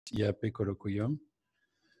IAP colloquium.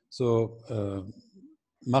 So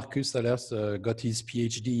Markus Ahlers got his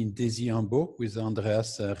PhD in DESI and Bohr with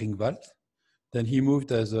Andreas Ringwald. Then he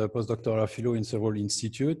moved as a postdoctoral fellow in several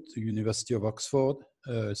institutes, University of Oxford,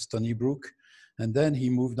 Stony Brook, and then he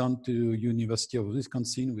moved on to University of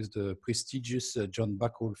Wisconsin with the prestigious John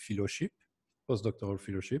Bacall Fellowship, postdoctoral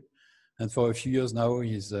fellowship. And for a few years now,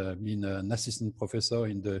 he's been an assistant professor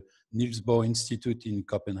in the Niels Bohr Institute in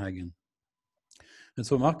Copenhagen. And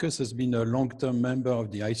so Markus has been a long-term member of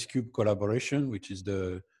the IceCube collaboration, which is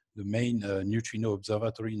the main neutrino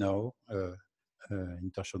observatory now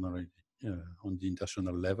internationally. On the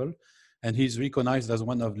international level. And he's recognized as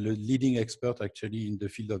one of the leading experts actually in the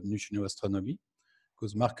field of neutrino astronomy,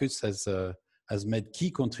 because Markus has made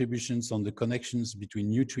key contributions on the connections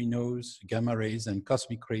between neutrinos, gamma rays, and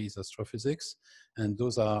cosmic rays astrophysics. And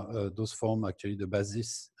those form actually the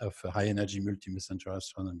basis of high energy multi-messenger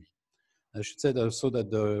astronomy. I should say also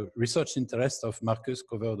that the research interests of Markus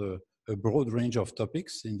covered a broad range of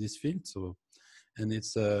topics in this field. So, and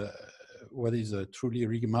it's what is truly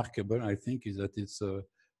remarkable, I think, is that it's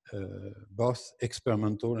both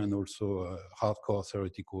experimental and also hardcore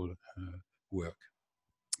theoretical work.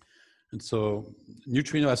 And so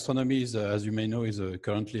neutrino astronomy is, as you may know, is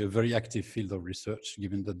currently a very active field of research,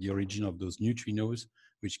 given that the origin of those neutrinos,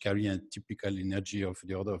 which carry a typical energy of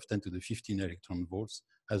the order of 10 to the 15 electron volts,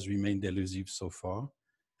 has remained elusive so far.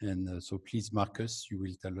 And so please, Markus, you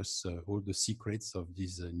will tell us all the secrets of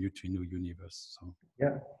this neutrino universe. So,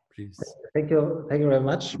 yeah, please. Thank you very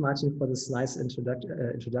much, Martin, for this nice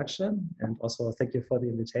introduction, and also thank you for the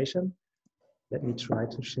invitation. Let me try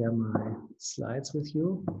to share my slides with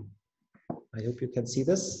you. I hope you can see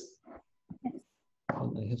this.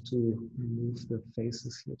 And I have to move the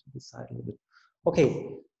faces here to the side a little bit.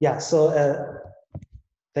 Okay, yeah, so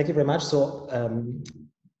thank you very much. So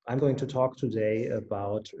I'm going to talk today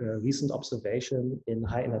about recent observation in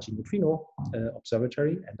high energy neutrino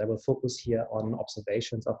observatory, and I will focus here on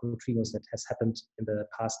observations of neutrinos that has happened in the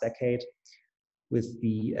past decade with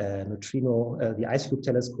the the IceCube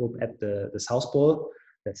telescope at the South Pole.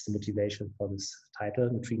 That's the motivation for this title,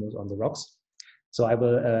 Neutrinos on the Rocks. So I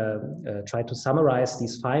will try to summarize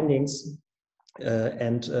these findings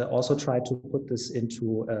and also try to put this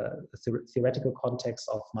into a theoretical context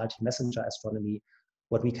of multi-messenger astronomy,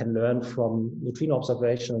 what we can learn from neutrino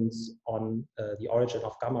observations on the origin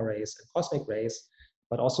of gamma rays and cosmic rays,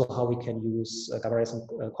 but also how we can use gamma rays and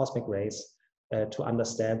cosmic rays to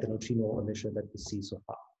understand the neutrino emission that we see so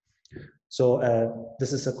far. So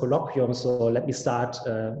this is a colloquium, so let me start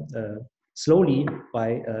slowly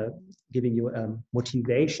by giving you a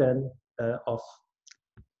motivation of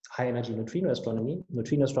high energy neutrino astronomy.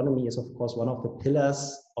 Neutrino astronomy is, of course, one of the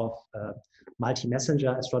pillars of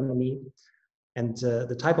multi-messenger astronomy. And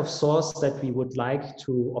the type of source that we would like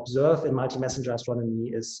to observe in multi-messenger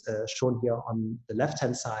astronomy is shown here on the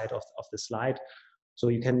left-hand side of the slide. So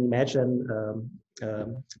you can imagine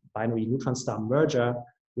binary neutron star merger,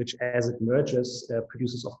 which as it merges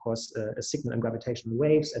produces, of course, a signal in gravitational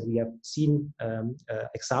waves. And we have seen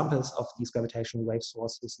examples of these gravitational wave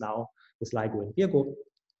sources now with LIGO and Virgo.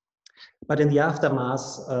 But in the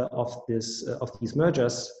aftermath of these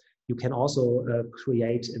mergers, you can also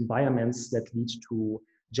create environments that lead to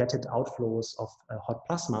jetted outflows of hot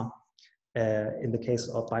plasma. In the case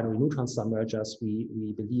of binary neutron star mergers,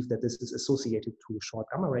 we believe that this is associated to short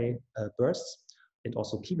gamma ray bursts and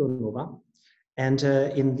also kilonova. And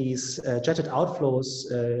in these jetted outflows,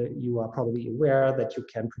 you are probably aware that you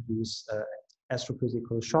can produce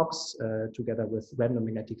astrophysical shocks together with random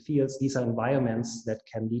magnetic fields. These are environments that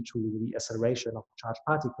can lead to the acceleration of charged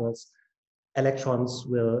particles. Electrons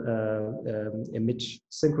will emit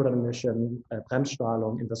synchronous emission,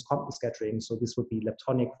 Bremsstrahlung, inverse Compton scattering. So this would be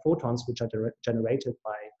leptonic photons, which are generated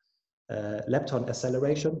by lepton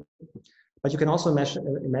acceleration. But you can also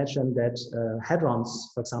imagine that hadrons,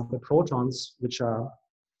 for example, protons, which are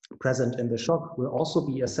present in the shock, will also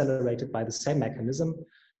be accelerated by the same mechanism.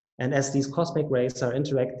 And as these cosmic rays are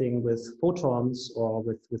interacting with photons or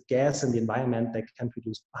with gas in the environment, they can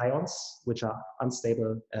produce pions, which are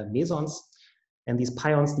unstable mesons. And these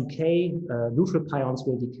pions decay, neutral pions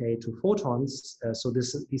will decay to photons. So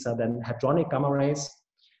these are then hadronic gamma rays.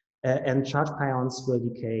 And charged pions will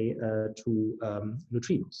decay to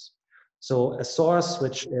neutrinos. So a source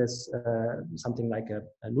which is something like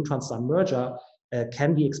a neutron star merger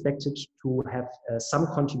can be expected to have some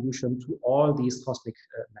contribution to all these cosmic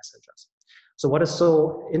messengers. So what is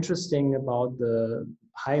so interesting about the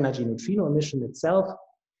high energy neutrino emission itself?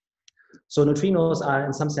 So neutrinos are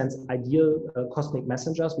in some sense ideal cosmic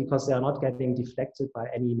messengers because they are not getting deflected by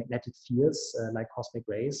any magnetic fields like cosmic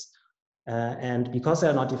rays. And because they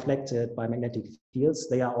are not deflected by magnetic fields,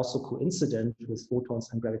 they are also coincident with photons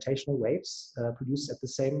and gravitational waves produced at the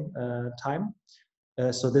same time.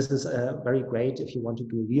 So this is very great if you want to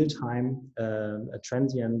do real-time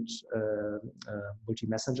transient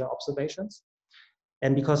multi-messenger observations.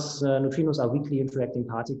 And because neutrinos are weakly interacting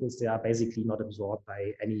particles, they are basically not absorbed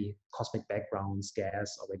by any cosmic backgrounds,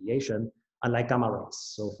 gas, or radiation, unlike gamma rays.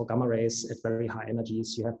 So for gamma rays at very high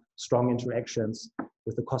energies, you have strong interactions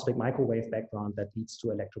with the cosmic microwave background that leads to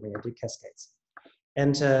electromagnetic cascades.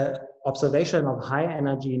 And observation of high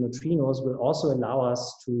energy neutrinos will also allow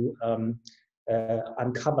us to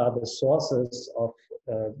uncover the sources of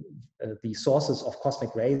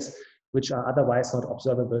cosmic rays, which are otherwise not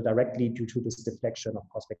observable directly due to this deflection of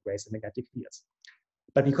cosmic rays and magnetic fields.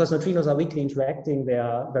 But because neutrinos are weakly interacting, they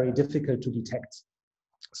are very difficult to detect.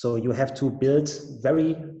 So you have to build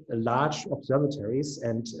very large observatories.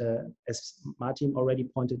 And as Martin already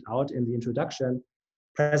pointed out in the introduction,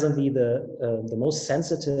 presently the most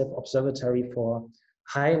sensitive observatory for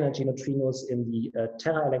high energy neutrinos in the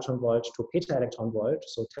tera electron volt to peta electron volt,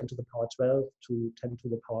 so 10 to the power 12 to 10 to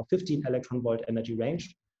the power 15 electron volt energy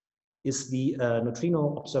range, is the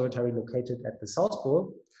neutrino observatory located at the South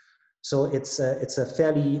Pole. So it's a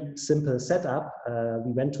fairly simple setup.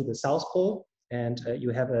 We went to the South Pole, and you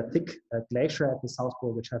have a thick glacier at the South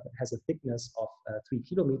Pole, which has a thickness of 3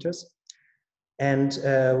 kilometers. And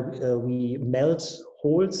we melt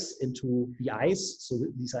holes into the ice. So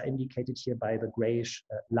these are indicated here by the grayish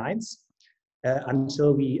lines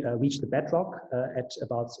until we reach the bedrock at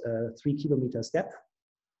about 3 kilometers depth.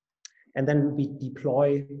 And then we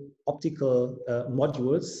deploy optical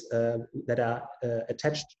modules that are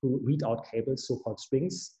attached to readout cables, so-called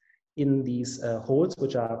strings, in these holes,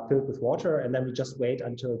 which are filled with water. And then we just wait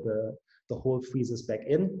until the hole freezes back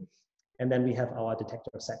in. And then we have our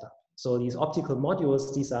detector setup. So these optical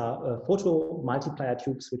modules, these are photo multiplier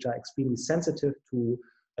tubes, which are extremely sensitive to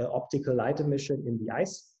optical light emission in the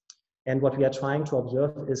ice. And what we are trying to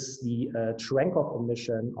observe is the Cherenkov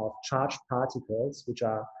emission of charged particles, which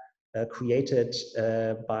are created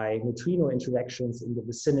by neutrino interactions in the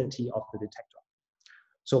vicinity of the detector.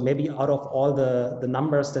 So maybe out of all the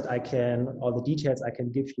numbers that all the details I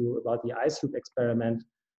can give you about the IceCube experiment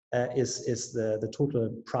is the total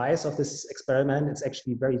price of this experiment. It's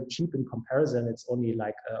actually very cheap in comparison. It's only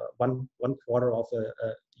like one quarter of a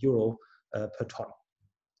euro per ton.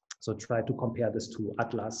 So try to compare this to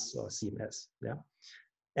Atlas or CMS, yeah.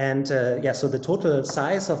 And yeah, so the total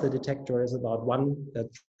size of the detector is about 1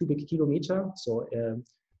 cubic kilometer. So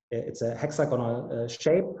it's a hexagonal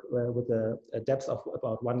shape with a depth of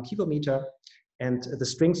about 1 kilometer. And the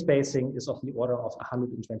string spacing is of the order of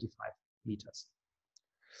 125 meters.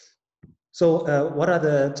 So what are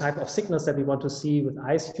the type of signals that we want to see with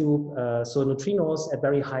IceCube? So neutrinos at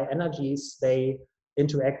very high energies, they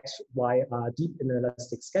interact via deep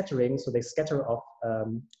inelastic scattering. So they scatter off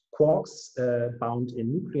quarks bound in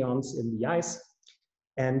nucleons in the ice,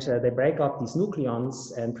 and they break up these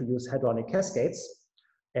nucleons and produce hadronic cascades.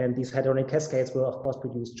 And these hadronic cascades will, of course,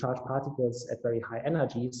 produce charged particles at very high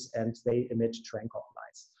energies, and they emit Cherenkov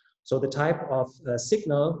lights. So the type of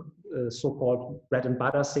signal, so-called bread and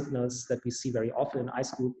butter signals that we see very often in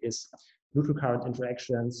IceCube is neutral current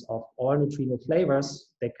interactions of all neutrino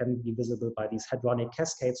flavors. They can be visible by these hadronic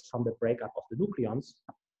cascades from the breakup of the nucleons.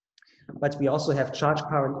 But we also have charge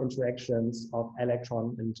current interactions of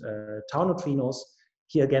electron and tau neutrinos.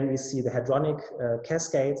 Here again, we see the hadronic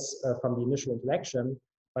cascades from the initial interaction,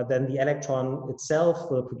 but then the electron itself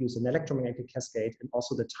will produce an electromagnetic cascade, and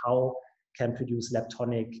also the tau can produce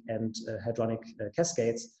leptonic and hadronic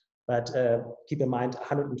cascades. But keep in mind,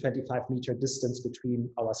 125 meter distance between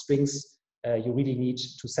our strings. You really need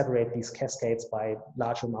to separate these cascades by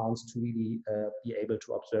large amounts to really be able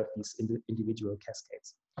to observe these individual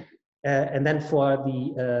cascades. And then for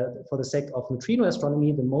the sake of neutrino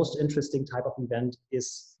astronomy, the most interesting type of event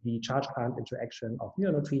is the charge current interaction of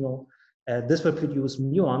muon-neutrino. This will produce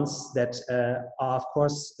muons that are, of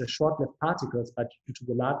course, short-lived particles, but due to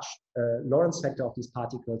the large Lorentz factor of these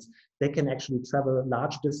particles, they can actually travel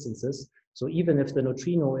large distances. So even if the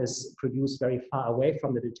neutrino is produced very far away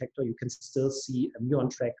from the detector, you can still see a muon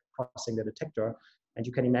track crossing the detector. And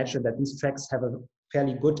you can imagine that these tracks have a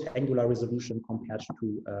fairly good angular resolution compared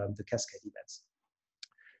to the cascade events.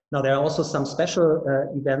 Now, there are also some special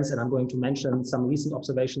events, and I'm going to mention some recent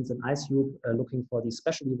observations in IceCube looking for these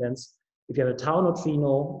special events. If you have a tau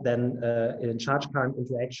neutrino, then in charge current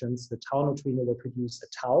interactions, the tau neutrino will produce a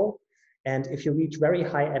tau. And if you reach very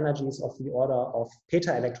high energies of the order of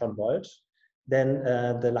peta electron volt, then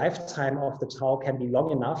the lifetime of the tau can be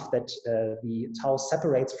long enough that the tau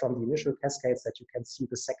separates from the initial cascades, that you can see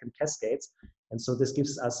the second cascades. And so this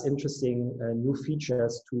gives us interesting new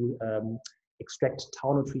features to extract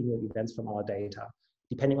tau neutrino events from our data.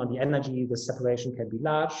 Depending on the energy, the separation can be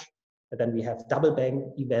large. And then we have double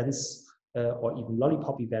bang events or even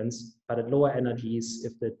lollipop events. But at lower energies,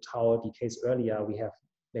 if the tau decays earlier, we have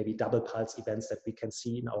maybe double pulse events that we can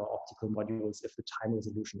see in our optical modules if the time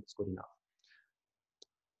resolution is good enough.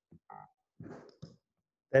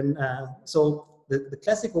 Then, so the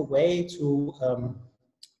classical way to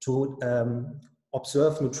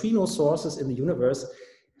observe neutrino sources in the universe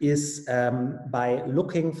is by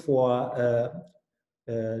looking for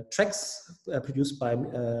tracks produced by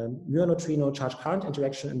muon-neutrino charge current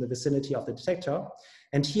interaction in the vicinity of the detector.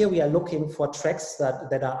 And here we are looking for tracks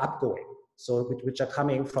that are upgoing, so which are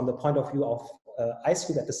coming from the point of view of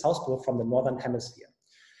IceCube at the South Pole from the northern hemisphere.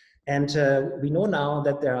 And we know now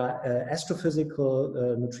that there are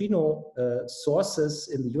astrophysical neutrino sources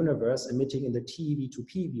in the universe emitting in the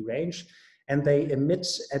TeV-PeV range, and they emit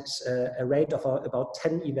at a rate of about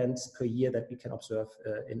 10 events per year that we can observe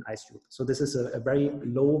in IceCube. So this is a very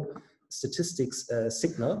low statistics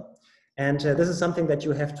signal. And this is something that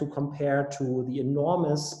you have to compare to the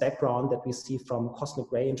enormous background that we see from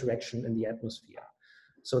cosmic ray interaction in the atmosphere.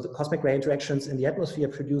 So the cosmic ray interactions in the atmosphere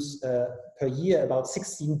produce per year about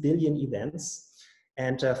 16 billion events.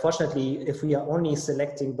 And fortunately, if we are only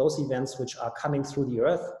selecting those events which are coming through the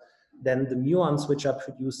Earth, then the muons which are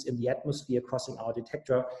produced in the atmosphere crossing our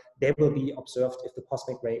detector, they will be observed if the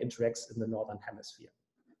cosmic ray interacts in the northern hemisphere.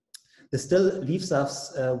 This still leaves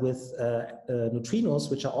us with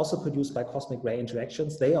neutrinos, which are also produced by cosmic ray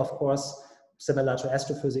interactions. They, of course, similar to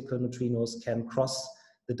astrophysical neutrinos, can cross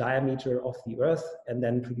the diameter of the Earth and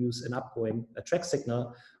then produce an upgoing track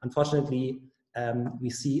signal. Unfortunately, we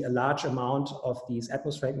see a large amount of these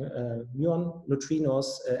atmospheric muon neutrinos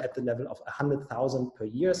at the level of 100,000 per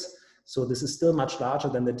year. So this is still much larger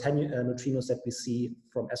than the 10 neutrinos that we see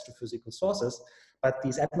from astrophysical sources. But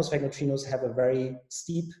these atmospheric neutrinos have a very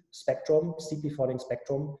steep spectrum, steeply falling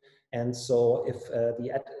spectrum. And so if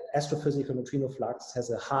the astrophysical neutrino flux has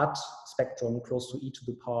a hard spectrum close to e to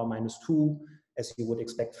the power -2, as you would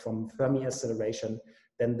expect from Fermi acceleration,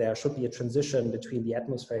 then there should be a transition between the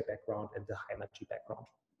atmospheric background and the high energy background.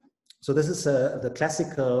 So this is the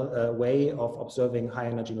classical way of observing high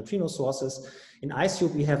energy neutrino sources. In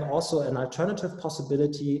IceCube, we have also an alternative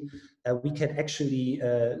possibility. We can actually,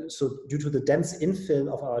 so due to the dense infill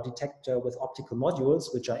of our detector with optical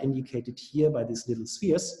modules, which are indicated here by these little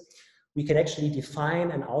spheres, we can actually define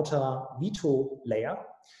an outer veto layer.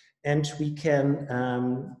 And we can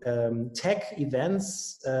tag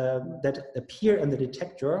events that appear in the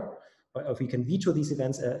detector, or if we can veto these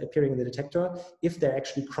events appearing in the detector, if they're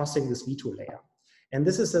actually crossing this veto layer. And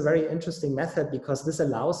this is a very interesting method because this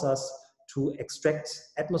allows us to extract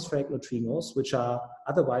atmospheric neutrinos, which are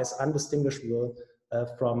otherwise undistinguishable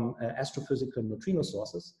from astrophysical neutrino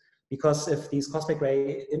sources. Because if these cosmic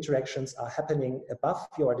ray interactions are happening above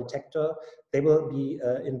your detector, they will be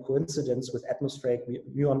in coincidence with atmospheric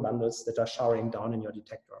muon bundles that are showering down in your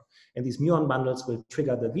detector. And these muon bundles will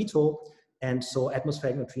trigger the veto, and so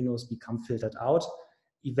atmospheric neutrinos become filtered out.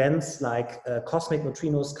 Events like cosmic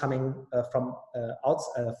neutrinos coming from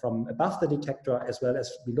above the detector as well as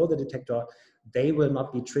below the detector, they will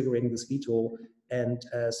not be triggering this veto. And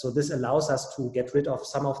so this allows us to get rid of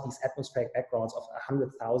some of these atmospheric backgrounds of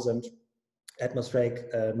 100,000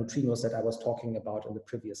 atmospheric neutrinos that I was talking about in the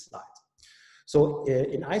previous slide. So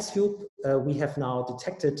in IceCube, we have now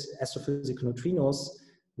detected astrophysical neutrinos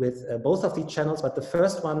with both of these channels, but the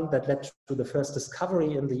first one that led to the first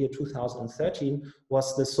discovery in the year 2013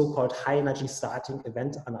 was the so-called high energy starting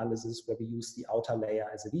event analysis, where we use the outer layer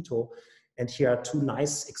as a veto. And here are two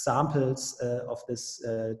nice examples of this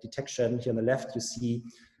detection. Here on the left, you see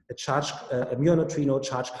a muon-neutrino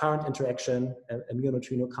charge current interaction, a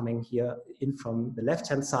muon-neutrino coming here in from the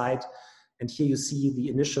left-hand side. And here you see the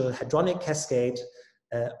initial hadronic cascade.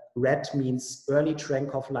 Red means early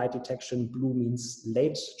Cherenkov light detection, blue means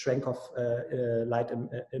late Cherenkov light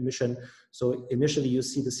emission. So initially you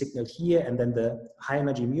see the signal here, and then the high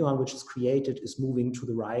energy muon, which is created, is moving to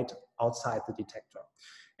the right outside the detector.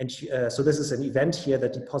 And so this is an event here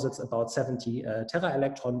that deposits about 70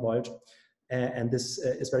 tera-electron volt, and this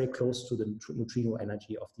is very close to the neutrino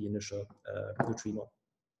energy of the initial neutrino.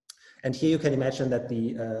 And here you can imagine that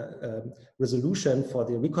the resolution for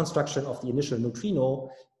the reconstruction of the initial neutrino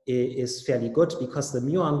is fairly good, because the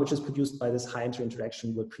muon, which is produced by this high energy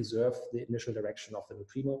interaction, will preserve the initial direction of the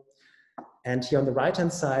neutrino. And here on the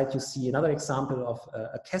right-hand side, you see another example of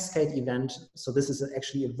a cascade event. So this is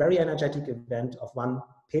actually a very energetic event of 1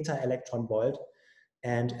 peta-electron volt.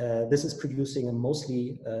 And this is producing a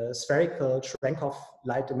mostly spherical Cherenkov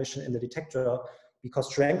light emission in the detector,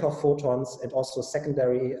 because Cherenkov photons and also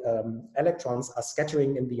secondary electrons are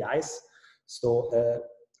scattering in the ice. So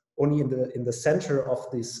only in the center of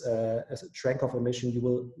this Cherenkov emission, you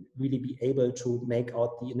will really be able to make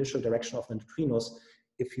out the initial direction of the neutrinos.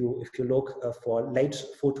 If you look for late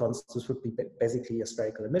photons, this would be basically a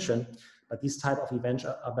spherical emission. But these type of events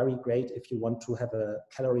are very great if you want to have a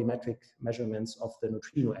calorimetric measurements of the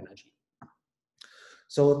neutrino energy.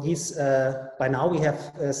 So these, by now we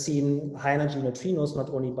have seen high energy neutrinos not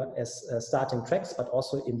only as starting tracks, but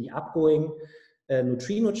also in the upgoing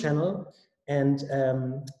neutrino channel. And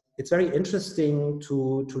it's very interesting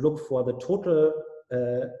to look for the total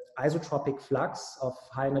isotropic flux of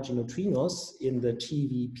high energy neutrinos in the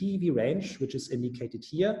TeV-PeV range, which is indicated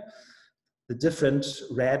here. The different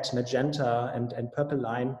red, magenta, and purple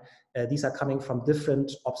line, these are coming from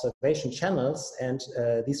different observation channels, and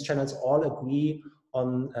these channels all agree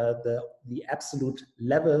on the absolute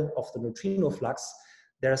level of the neutrino flux.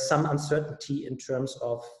 There is some uncertainty in terms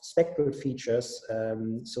of spectral features,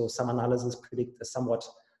 so some analyses predict a somewhat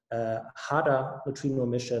harder neutrino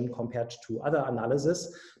emission compared to other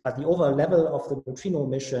analyses, but the overall level of the neutrino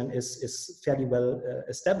emission is fairly well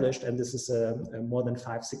established, and this is a more than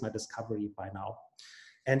 5 sigma discovery by now.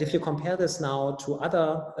 And if you compare this now to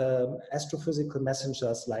other astrophysical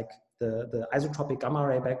messengers like the isotropic gamma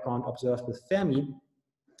ray background observed with Fermi,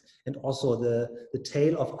 and also the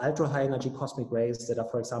tail of ultra high energy cosmic rays that are,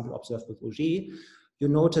 for example, observed with Auger, you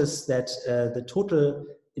notice that the total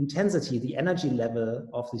intensity, the energy level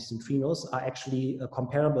of these neutrinos are actually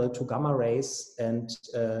comparable to gamma rays and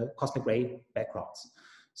cosmic ray backgrounds.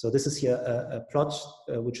 So this is here a plot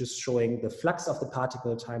which is showing the flux of the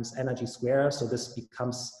particle times energy squared. So this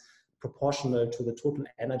becomes proportional to the total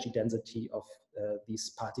energy density of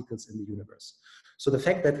these particles in the universe. So the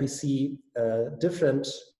fact that we see different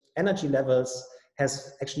energy levels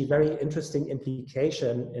has actually very interesting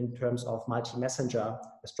implication in terms of multi-messenger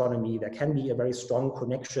astronomy. There can be a very strong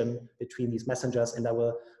connection between these messengers, and I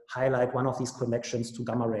will highlight one of these connections to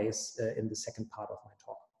gamma rays in the second part of my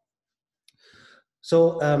talk.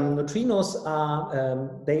 So neutrinos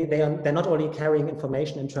are, they're not only carrying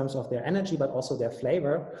information in terms of their energy, but also their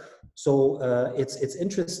flavor. So it's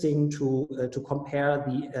interesting to compare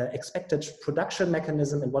the expected production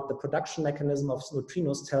mechanism and what the production mechanism of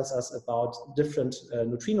neutrinos tells us about different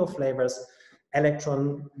neutrino flavors,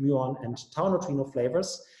 electron, muon, and tau neutrino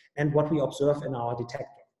flavors, and what we observe in our detector.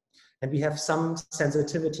 And we have some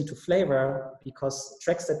sensitivity to flavor because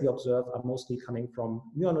tracks that we observe are mostly coming from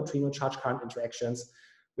muon neutrino charge current interactions,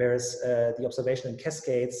 whereas the observation in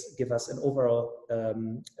cascades give us an overall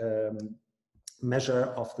measure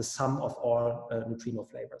of the sum of all neutrino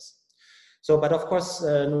flavors. So, but of course,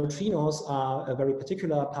 neutrinos are very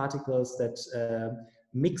particular particles that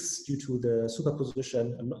mix due to the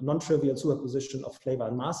superposition, non-trivial superposition of flavor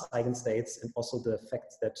and mass eigenstates, and also the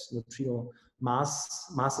fact that neutrino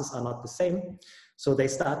masses are not the same. So they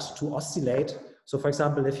start to oscillate. So for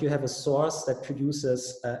example, if you have a source that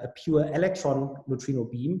produces a pure electron neutrino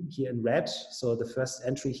beam here in red, so the first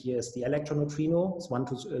entry here is the electron neutrino, it's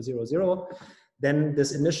 1200, then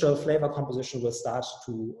this initial flavor composition will start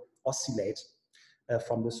to oscillate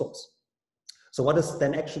from the source. So what is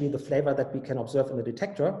then actually the flavor that we can observe in the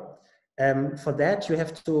detector? For that, you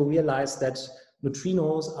have to realize that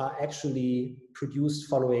neutrinos are actually produced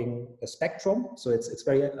following a spectrum. So it's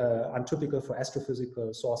very untypical for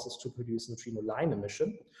astrophysical sources to produce neutrino line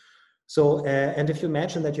emission. So, and if you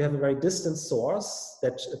imagine that you have a very distant source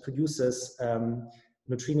that produces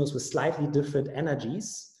neutrinos with slightly different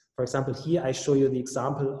energies. For example, here I show you the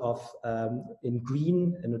example of, in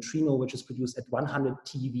green, a neutrino which is produced at 100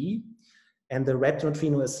 TeV. And the red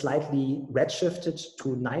neutrino is slightly redshifted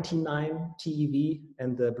to 99 TeV,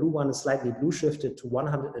 and the blue one is slightly blue shifted to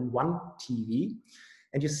 101 TeV.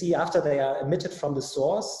 And you see after they are emitted from the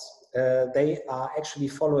source, they are actually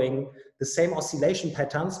following the same oscillation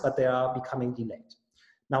patterns, but they are becoming delayed.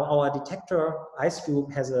 Now our detector,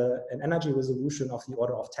 IceCube, has an energy resolution of the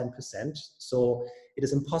order of 10%. So it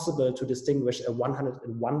is impossible to distinguish a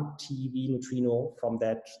 101 TeV neutrino from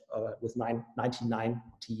that with 99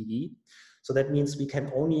 TeV. So that means we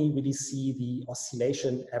can only really see the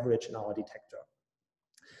oscillation average in our detector.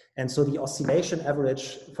 And so the oscillation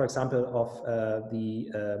average, for example, of the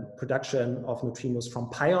production of neutrinos from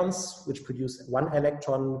pions, which produce 1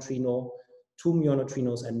 electron neutrino, 2 muon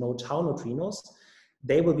neutrinos, and no tau neutrinos,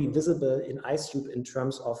 they will be visible in IceCube in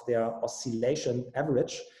terms of their oscillation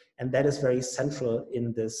average. And that is very central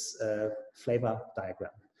in this flavor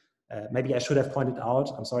diagram. Maybe I should have pointed out,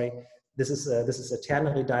 I'm sorry, this is a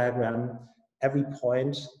ternary diagram. Every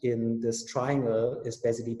point in this triangle is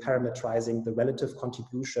basically parameterizing the relative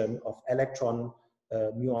contribution of electron,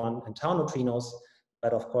 muon, and tau neutrinos.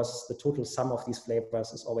 But of course, the total sum of these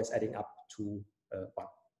flavors is always adding up to 1.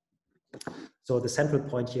 So the central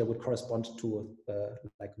point here would correspond to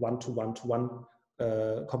like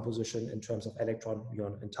 1-to-1-to-1 composition in terms of electron,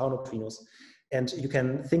 muon, and tau neutrinos. And you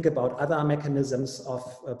can think about other mechanisms of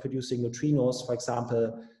producing neutrinos. For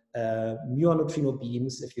example, muon neutrino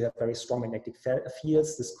beams. If you have very strong magnetic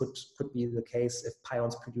fields, this could be the case if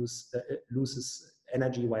pions loses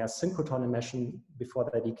energy via synchrotron emission before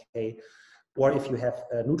their decay, or if you have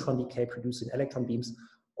neutron decay producing electron beams.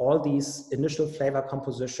 All these initial flavor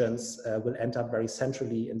compositions will end up very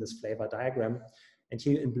centrally in this flavor diagram. And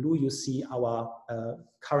here in blue, you see our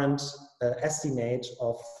current estimate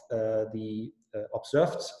of the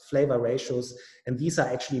observed flavor ratios. And these are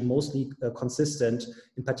actually mostly consistent,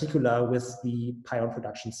 in particular with the pion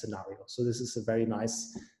production scenario. So this is a very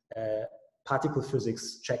nice particle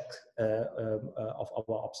physics check of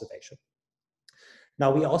our observation. Now,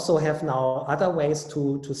 we also have now other ways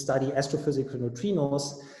to study astrophysical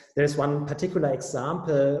neutrinos. There's one particular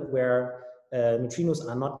example where neutrinos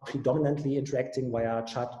are not predominantly interacting via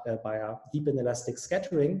deep inelastic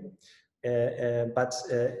scattering. But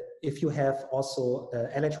if you have also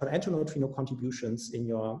electron antineutrino contributions in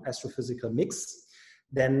your astrophysical mix,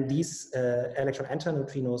 then these electron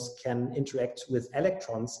antineutrinos can interact with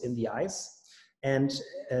electrons in the ice. And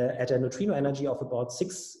at a neutrino energy of about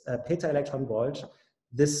 6 peta-electron volt,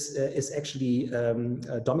 this is actually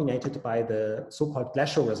dominated by the so-called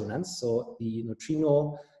glacial resonance. So the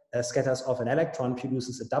neutrino scatters off an electron,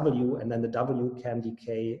 produces a W, and then the W can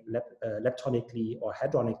decay leptonically or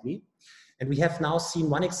hadronically. And we have now seen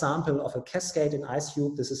one example of a cascade in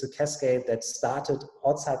IceCube. This is a cascade that started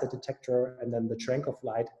outside the detector, and then the trunk of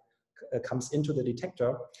light comes into the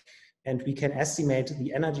detector. And we can estimate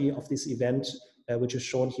the energy of this event, which is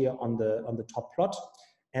shown here on the top plot.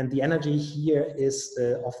 And the energy here is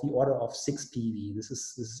of the order of 6 PeV. This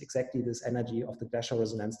is exactly this energy of the glacial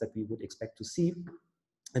resonance that we would expect to see.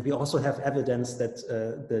 And we also have evidence that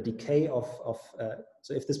the decay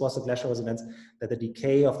so if this was a glacial resonance, that the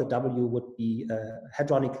decay of the W would be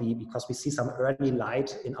hadronically, because we see some early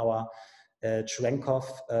light in our Cherenkov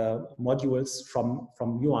modules from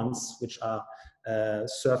muons, which are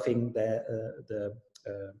surfing the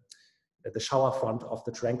shower front of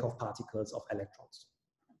the Cherenkov particles of electrons.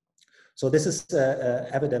 So this is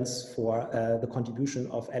evidence for the contribution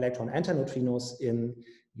of electron antineutrinos in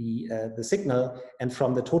the signal. And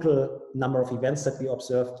from the total number of events that we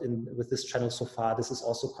observed with this channel so far, this is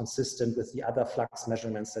also consistent with the other flux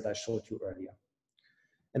measurements that I showed you earlier.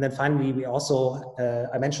 And then finally, we also,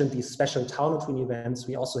 I mentioned these special tau neutrino events.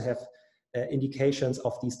 We also have indications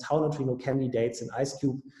of these tau neutrino candidates in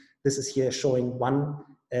IceCube. This is here showing one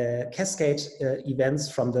cascade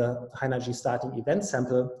events from the high energy starting event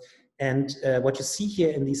sample. And what you see here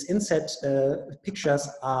in these inset pictures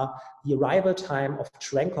are the arrival time of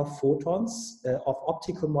Cherenkov photons of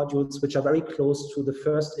optical modules, which are very close to the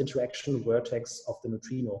first interaction vertex of the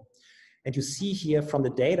neutrino. And you see here from the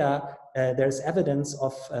data, there's evidence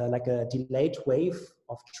of like a delayed wave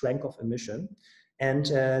of Cherenkov emission. And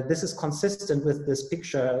this is consistent with this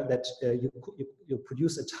picture that you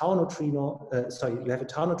produce a tau neutrino, you have a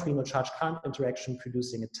tau neutrino charge current interaction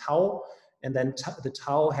producing a tau, and then the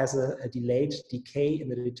tau has a delayed decay in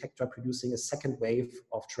the detector, producing a second wave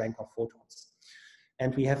of Cherenkov photons.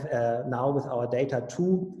 And we have now with our data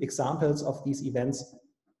 2 examples of these events.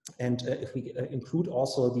 And if we include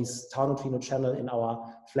also these tau neutrino channel in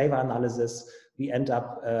our flavor analysis, we end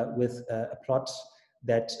up with a plot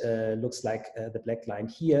that looks like the black line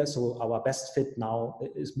here. So our best fit now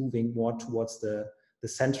is moving more towards the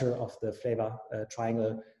center of the flavor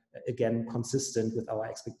triangle, again, consistent with our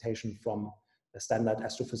expectation from the standard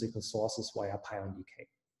astrophysical sources via pion decay.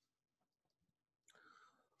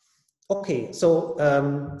 Okay, so,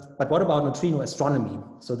 but what about neutrino astronomy?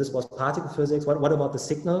 So this was particle physics. What about the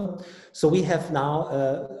signal? So we have now,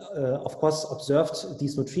 of course, observed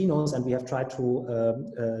these neutrinos, and we have tried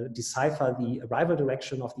to decipher the arrival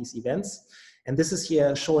direction of these events. And this is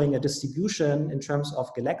here showing a distribution in terms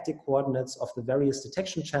of galactic coordinates of the various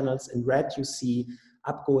detection channels. In red, you see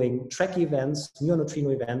upgoing track events, neutrino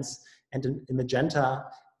events, and in magenta,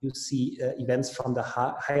 you see events from the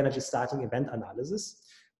high energy starting event analysis.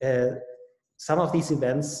 Some of these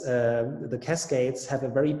events, the cascades, have a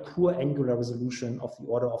very poor angular resolution of the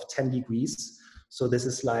order of 10 degrees. So this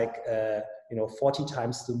is like, 40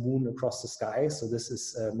 times the moon across the sky. So this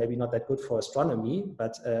is maybe not that good for astronomy,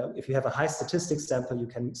 but if you have a high statistics sample, you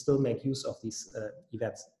can still make use of these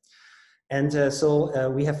events. And so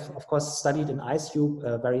we have, of course, studied in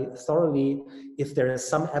IceCube very thoroughly if there is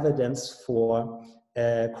some evidence for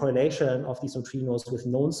correlation of these neutrinos with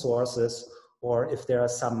known sources, or if there are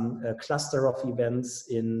some cluster of events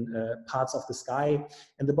in parts of the sky.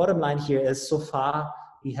 And the bottom line here is, so far,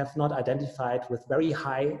 we have not identified with very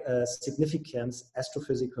high significance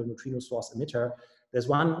astrophysical neutrino source emitter. There's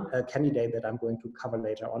one candidate that I'm going to cover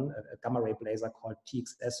later on, a gamma ray blazar called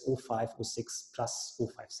TXS 0506 plus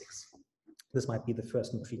 056. This might be the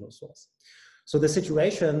first neutrino source. So the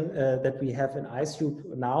situation that we have in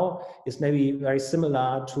IceCube now is maybe very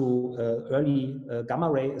similar to early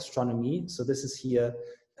gamma ray astronomy. So this is here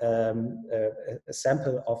a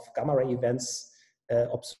sample of gamma ray events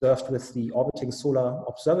observed with the orbiting solar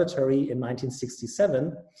observatory in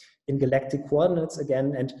 1967 in galactic coordinates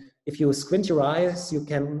again. And if you squint your eyes, you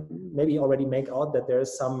can maybe already make out that there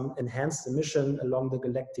is some enhanced emission along the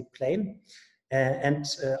galactic plane.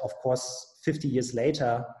 Of course, 50 years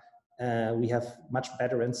later, we have much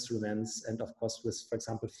better instruments. And of course, with, for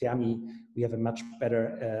example, Fermi, we have a much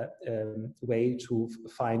better way to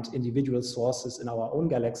find individual sources in our own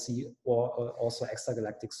galaxy, or also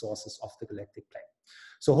extragalactic sources of the galactic plane.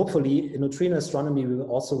 So hopefully in neutrino astronomy, we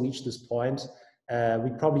will also reach this point.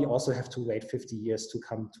 We probably also have to wait 50 years to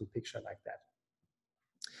come to a picture like that.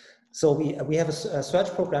 So we have a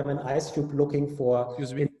search program in IceCube looking for...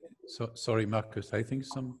 Excuse me. So, sorry, Markus, I think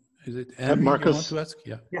is it Henry Markus, you want to ask?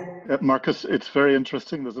 Yeah. Markus, it's very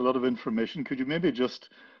interesting. There's a lot of information. Could you maybe just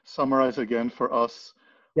summarize again for us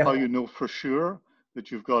how you know for sure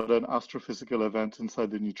that you've got an astrophysical event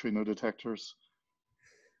inside the neutrino detectors?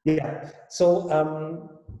 Yeah, so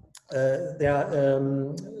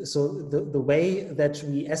so the way that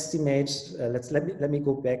we estimate, let me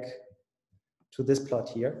go back to this plot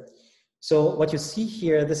here. So what you see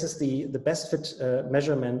here, this is the best fit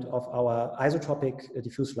measurement of our isotropic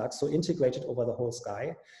diffuse flux, so integrated over the whole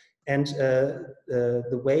sky. And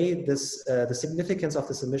the way this, the significance of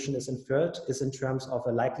this emission is inferred is in terms of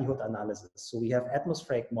a likelihood analysis. So we have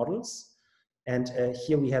atmospheric models, and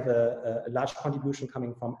here we have a large contribution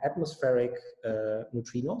coming from atmospheric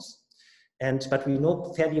neutrinos. But we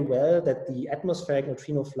know fairly well that the atmospheric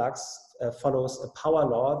neutrino flux follows a power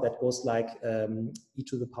law that goes like e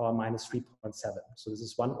to the power minus 3.7. So this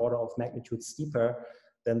is one order of magnitude steeper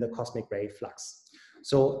than the cosmic ray flux.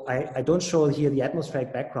 So I don't show here the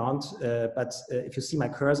atmospheric background, but if you see my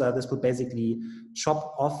cursor, this will basically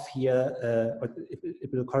chop off here,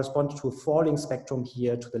 it will correspond to a falling spectrum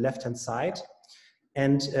here to the left-hand side.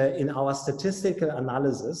 And in our statistical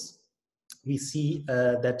analysis, we see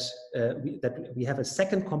that we have a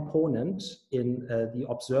second component in the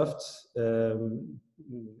observed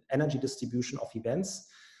energy distribution of events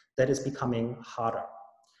that is becoming harder.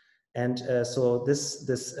 And so this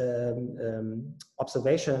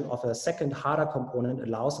observation of a second harder component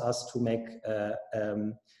allows us to make a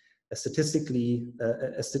statistical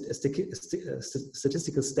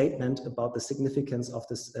statement about the significance of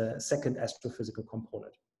this second astrophysical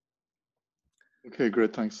component. Okay,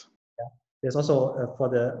 great, thanks. Yeah. There's also for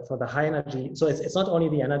the high energy. So it's not only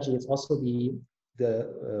the energy; it's also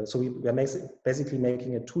so we are basically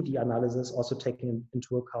making a 2D analysis, also taking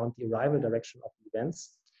into account the arrival direction of the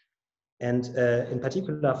events. And in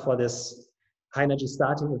particular for this high energy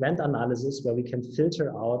starting event analysis, where we can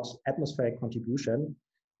filter out atmospheric contribution,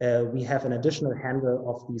 we have an additional handle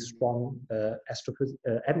of these strong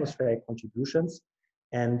atmospheric contributions.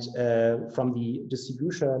 And from the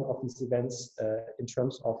distribution of these events in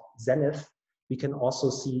terms of zenith, we can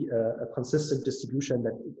also see a consistent distribution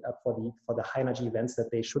that for the high energy events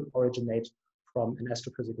that they should originate from an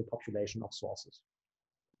astrophysical population of sources.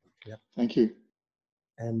 Yeah. Thank you.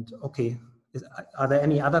 And okay, are there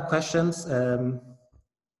any other questions?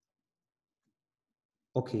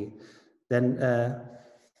 Okay, then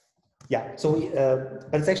yeah. So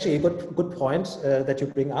but it's actually a good point that you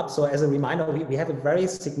bring up. So as a reminder, we have a very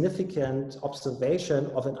significant observation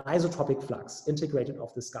of an isotropic flux integrated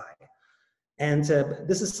of the sky. And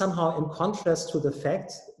this is somehow in contrast to the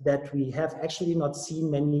fact that we have actually not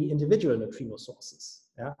seen many individual neutrino sources.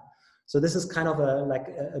 Yeah. So this is kind of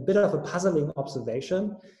a bit of a puzzling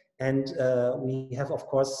observation. And we have, of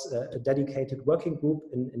course, a dedicated working group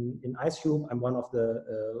in IceCube. I'm one of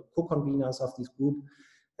the co-conveners of this group,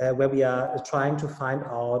 where we are trying to find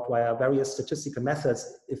out via various statistical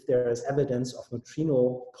methods if there is evidence of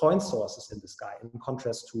neutrino point sources in the sky, in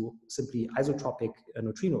contrast to simply isotropic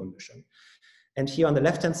neutrino emission. And here on the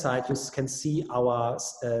left-hand side, you can see our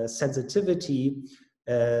sensitivity.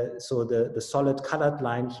 So the solid colored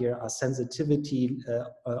line here are sensitivity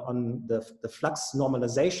on the flux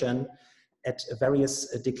normalization at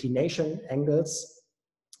various declination angles.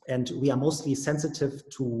 And we are mostly sensitive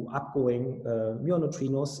to upgoing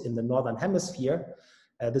neutrinos in the northern hemisphere.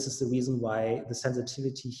 This is the reason why the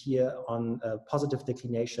sensitivity here on positive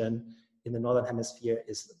declination in the northern hemisphere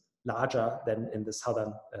is larger than in the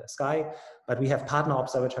southern sky. But we have partner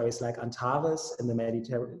observatories like Antares in the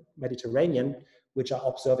Mediterranean, which are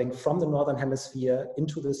observing from the northern hemisphere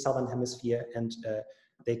into the southern hemisphere, and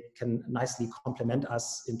they can nicely complement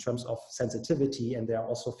us in terms of sensitivity. And there are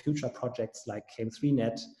also future projects like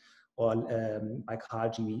CAME3net or by Carl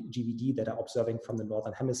GVD that are observing from the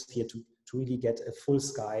northern hemisphere to really get a full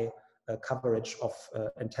sky coverage of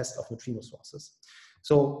and test of neutrino sources.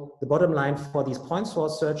 So the bottom line for these point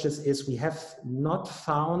source searches is we have not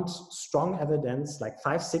found strong evidence, like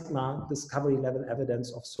 5 sigma discovery level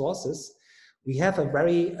evidence of sources. We have a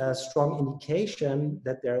very strong indication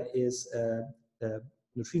that there is a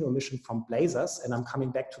neutrino emission from blazars, and I'm coming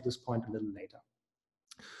back to this point a little later.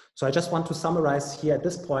 So I just want to summarize here at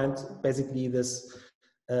this point, basically this,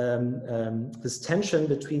 this tension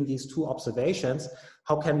between these two observations.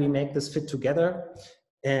 How can we make this fit together?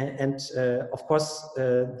 And of course,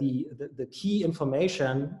 the key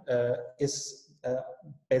information is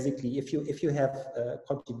basically if you have a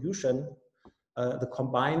contribution, the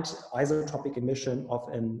combined isotopic emission of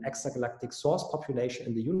an extragalactic source population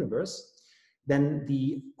in the universe, then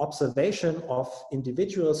the observation of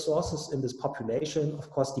individual sources in this population, of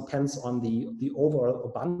course, depends on the overall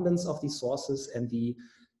abundance of these sources and the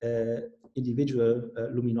individual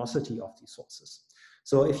luminosity of these sources.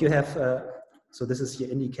 So if you have, so this is here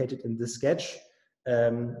indicated in this sketch.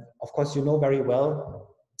 Of course, you know very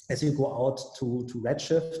well, as you go out to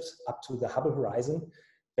redshift up to the Hubble horizon,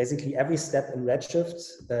 basically every step in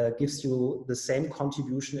redshift gives you the same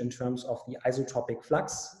contribution in terms of the isotopic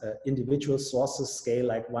flux. Individual sources scale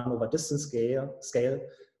like 1/distance scale,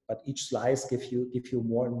 but each slice give you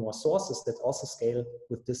more and more sources that also scale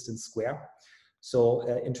with distance square. So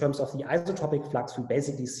in terms of the isotopic flux, we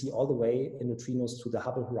basically see all the way in neutrinos to the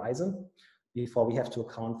Hubble horizon before we have to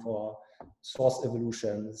account for source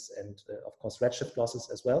evolutions and of course redshift losses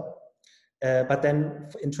as well. But then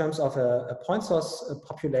in terms of a point source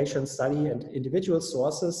population study and individual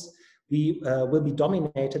sources, we will be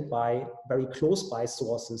dominated by very close by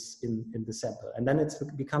sources in the sample. And then it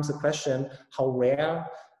becomes a question, how rare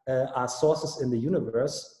are sources in the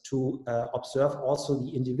universe to observe also the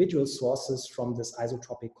individual sources from this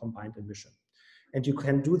isotopic combined emission. And you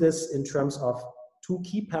can do this in terms of two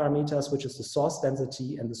key parameters, which is the source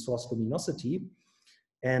density and the source luminosity.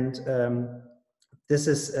 And this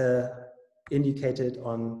is indicated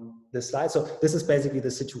on this slide. So this is basically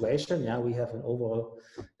the situation. Yeah, we have an overall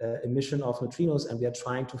emission of neutrinos, and we are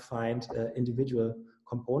trying to find individual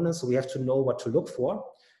components. So we have to know what to look for.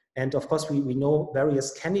 And of course, we know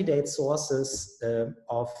various candidate sources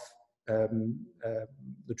of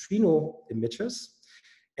neutrino emitters.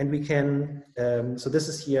 And we can, so this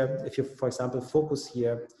is here, if you, for example, focus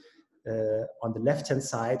here on the left-hand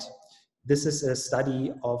side, this is a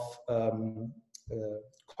study of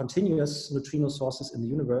continuous neutrino sources in the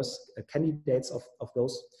universe, candidates of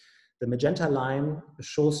those. The magenta line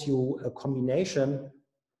shows you a combination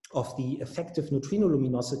of the effective neutrino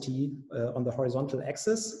luminosity on the horizontal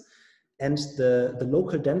axis and the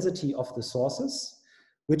local density of the sources,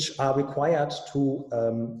 which are required to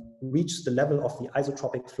reach the level of the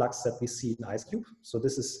isotropic flux that we see in IceCube. So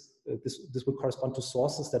this is this would correspond to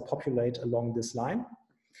sources that populate along this line.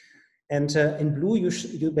 And in blue,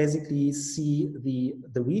 you basically see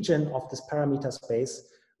the region of this parameter space,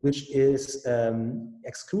 which is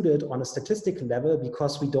excluded on a statistical level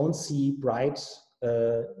because we don't see bright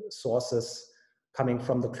sources coming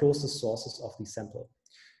from the closest sources of the sample.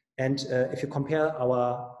 And if you compare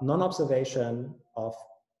our non-observation of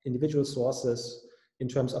individual sources in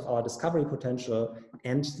terms of our discovery potential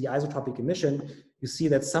and the isotopic emission, you see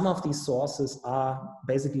that some of these sources are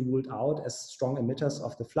basically ruled out as strong emitters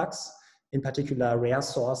of the flux, in particular rare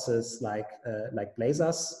sources like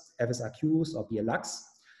blazars, FSRQs or BLX.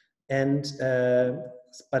 And,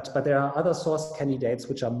 but there are other source candidates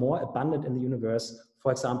which are more abundant in the universe,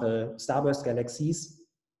 for example, starburst galaxies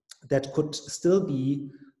that could still be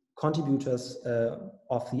contributors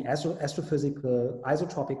of the astrophysical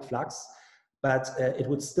isotropic flux, but it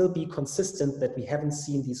would still be consistent that we haven't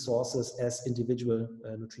seen these sources as individual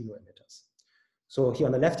neutrino emitters. So here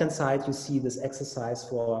on the left-hand side, you see this exercise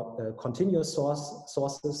for continuous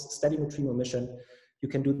sources, steady neutrino emission. You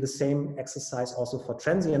can do the same exercise also for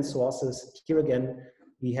transient sources. Here again,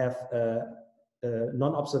 we have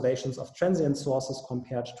non-observations of transient sources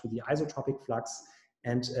compared to the isotopic flux.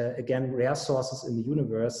 And again, rare sources in the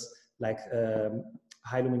universe, like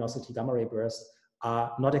high luminosity gamma ray bursts,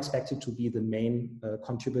 are not expected to be the main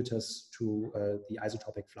contributors to the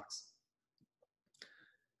isotopic flux.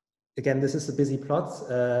 Again, this is a busy plot,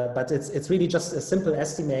 but it's really just a simple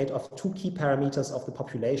estimate of two key parameters of the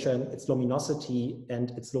population, its luminosity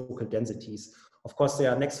and its local densities. Of course, there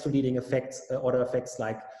are next to leading effects, order effects,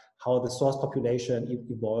 like how the source population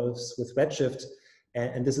evolves with redshift.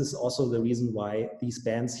 And this is also the reason why these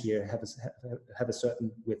bands here have a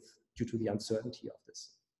certain width due to the uncertainty of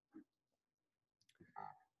this.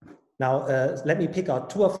 Now, let me pick out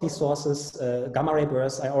two of these sources. Gamma ray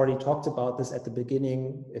bursts, I already talked about this at the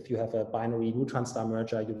beginning. If you have a binary neutron star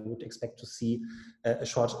merger, you would expect to see a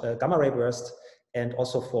short gamma ray burst. And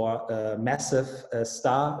also for a massive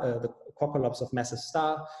star, the quark-collapse of massive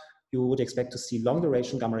star, you would expect to see long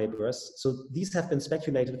duration gamma ray bursts. So these have been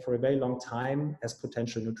speculated for a very long time as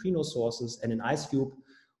potential neutrino sources. And in IceCube,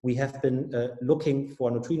 we have been looking for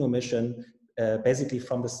neutrino emission basically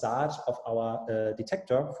from the start of our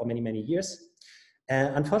detector for many, many years.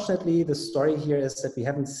 Unfortunately, the story here is that we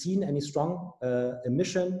haven't seen any strong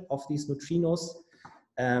emission of these neutrinos.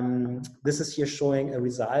 This is here showing a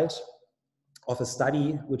result of a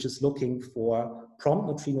study which is looking for prompt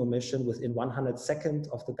neutrino emission within 100 seconds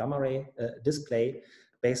of the gamma ray display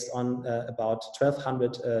based on about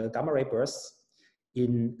 1200 gamma ray bursts.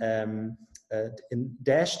 In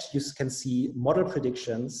dashed, you can see model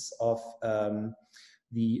predictions of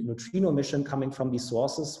the neutrino emission coming from these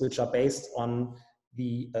sources, which are based on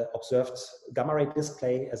the observed gamma ray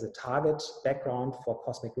display as a target background for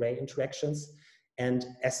cosmic ray interactions, and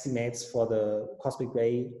estimates for the cosmic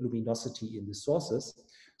ray luminosity in the sources.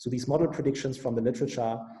 So these model predictions from the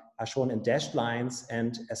literature are shown in dashed lines,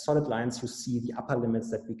 and as solid lines, you see the upper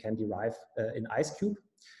limits that we can derive in IceCube.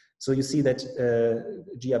 So you see that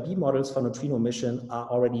GRB models for neutrino emission are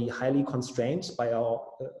already highly constrained by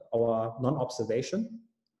our non-observation,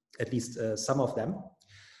 at least some of them.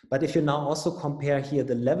 But if you now also compare here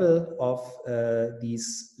the level of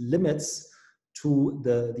these limits to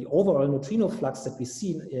the overall neutrino flux that we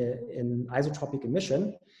see in isotopic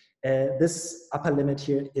emission, this upper limit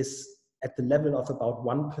here is at the level of about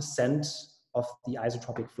 1% of the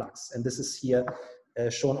isotopic flux. And this is here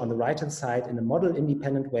shown on the right-hand side in a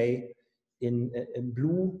model-independent way. In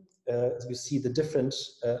blue, you see the different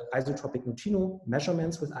isotopic neutrino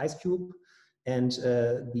measurements with IceCube, and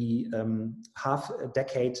the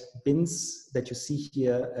half-decade bins that you see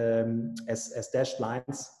here as dashed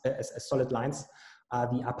lines, as solid lines, are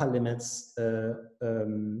the upper limits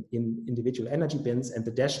in individual energy bins, and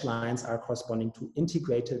the dashed lines are corresponding to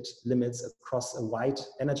integrated limits across a wide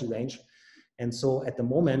energy range. And so at the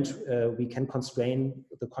moment, we can constrain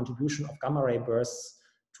the contribution of gamma ray bursts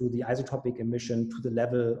to the isotopic emission to the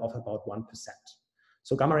level of about 1%.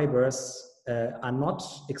 So gamma ray bursts are not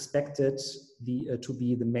expected to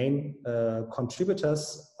be the main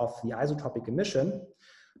contributors of the isotopic emission,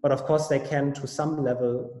 but of course they can to some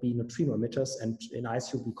level be neutrino emitters, and in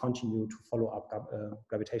IceCube we continue to follow up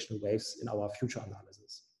gravitational waves in our future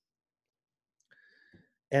analysis.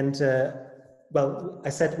 And well, I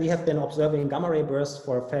said we have been observing gamma ray bursts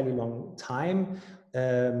for a fairly long time.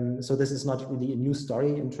 So this is not really a new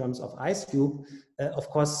story in terms of IceCube. Of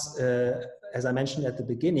course, as I mentioned at the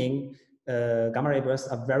beginning, gamma ray bursts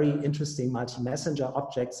are very interesting multi-messenger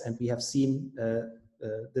objects, and we have seen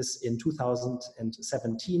this in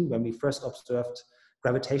 2017 when we first observed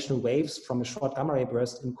gravitational waves from a short gamma ray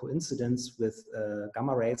burst in coincidence with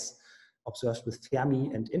gamma rays observed with Fermi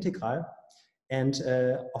and integral. And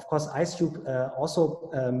of course, IceCube also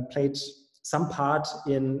played some part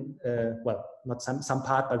in, well, not some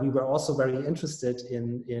part, but we were also very interested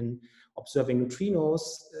in observing neutrinos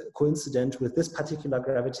coincident with this particular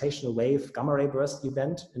gravitational wave gamma ray burst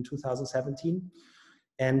event in 2017.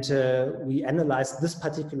 And we analyzed this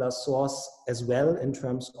particular source as well in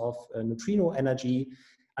terms of neutrino energy.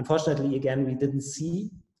 Unfortunately, again, we didn't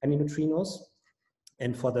see any neutrinos.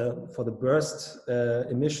 And for the burst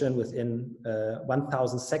emission within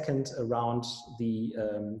 1,000 seconds around the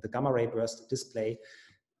gamma ray burst display,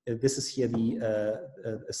 this is here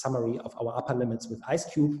a summary of our upper limits with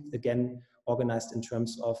IceCube, again organized in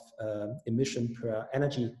terms of emission per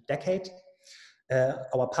energy decade.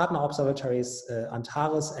 Our partner observatories,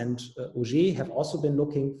 Ahlers and Auger, have also been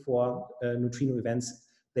looking for neutrino events.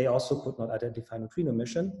 They also could not identify neutrino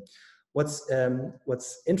emission. What's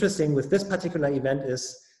interesting with this particular event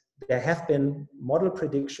is there have been model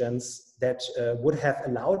predictions that would have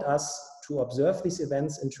allowed us to observe these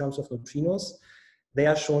events in terms of neutrinos. They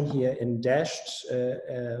are shown here in dashed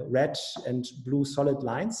red and blue solid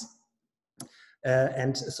lines.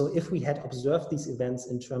 And so if we had observed these events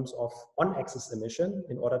in terms of on-axis emission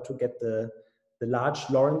in order to get the large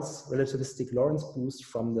Lorentz, relativistic Lorentz boost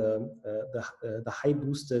from the high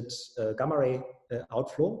boosted gamma ray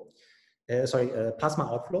outflow, plasma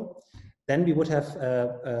outflow, then we would have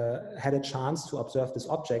had a chance to observe this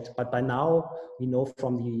object. But by now, we know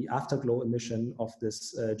from the afterglow emission of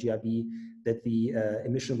this GRB that the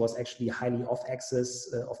emission was actually highly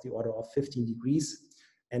off-axis of the order of 15 degrees.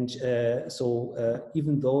 And so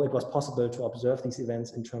even though it was possible to observe these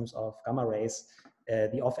events in terms of gamma rays,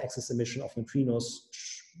 the off-axis emission of neutrinos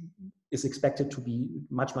is expected to be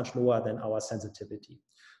much, much lower than our sensitivity.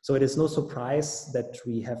 So it is no surprise that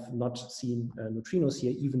we have not seen neutrinos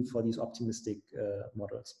here, even for these optimistic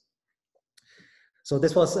models. So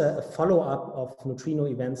this was a follow-up of neutrino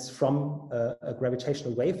events from a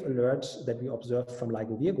gravitational wave alert that we observed from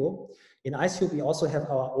LIGO Virgo. In IceCube, we also have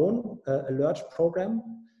our own alert program.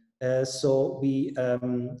 So we,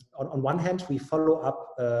 on one hand, we follow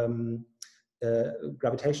up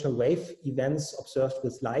gravitational wave events observed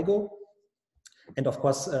with LIGO. And of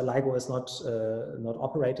course, LIGO is not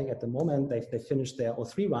operating at the moment. They finished their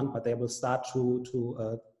O3 run, but they will start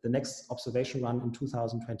to the next observation run in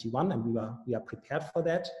 2021, and we are prepared for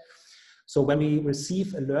that. So when we receive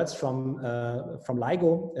alerts from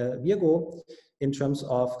LIGO Virgo in terms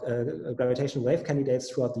of gravitational wave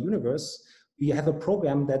candidates throughout the universe, we have a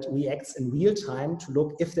program that reacts in real time to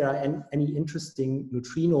look if there are any interesting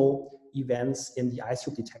neutrino events in the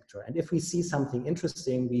IceCube detector. And if we see something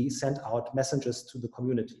interesting, we send out messages to the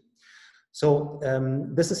community. So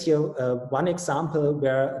this is here one example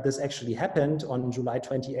where this actually happened on July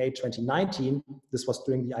 28, 2019. This was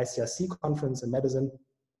during the ICRC conference in Medicine,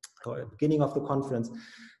 or at the beginning of the conference.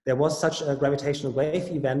 There was such a gravitational wave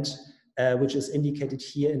event, which is indicated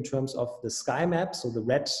here in terms of the sky map. So the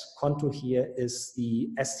red contour here is the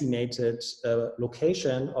estimated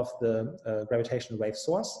location of the gravitational wave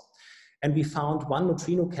source. And we found one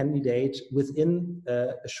neutrino candidate within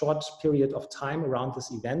a short period of time around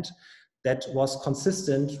this event that was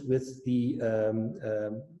consistent with the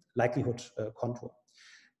likelihood contour.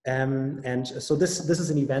 And so this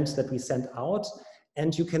is an event that we sent out.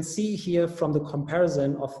 And you can see here from the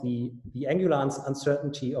comparison of the angular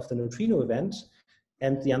uncertainty of the neutrino event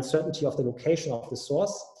and the uncertainty of the location of the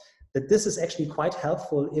source, that this is actually quite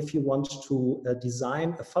helpful if you want to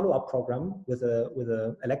design a follow-up program with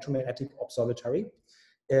a electromagnetic observatory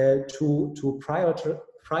to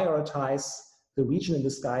prioritize the region in the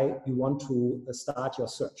sky you want to start your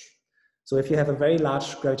search. So if you have a very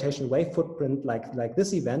large gravitational wave footprint like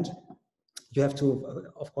this event, you have to,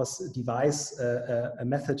 of course, devise a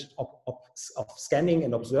method of scanning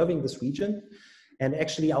and observing this region. And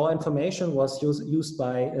actually our information was used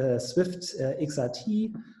by Swift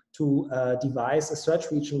XRT to devise a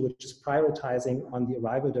search region which is prioritizing on the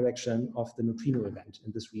arrival direction of the neutrino event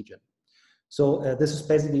in this region. So this is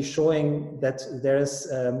basically showing that there is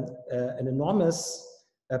an enormous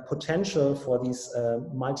potential for these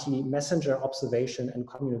multi-messenger observation and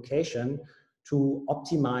communication to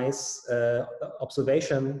optimize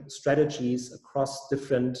observation strategies across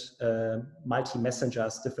different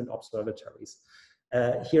multi-messengers, different observatories.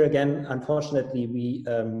 Here again, unfortunately,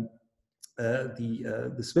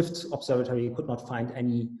 the Swift observatory could not find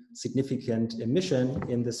any significant emission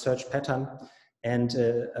in the search pattern. And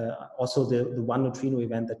also the one neutrino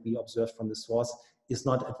event that we observed from the source is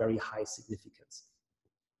not at very high significance.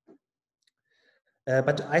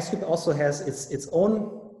 But IceCube also has its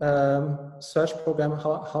own search program.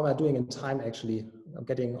 How am I doing in time, actually? I'm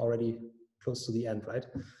getting already close to the end, right?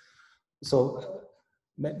 So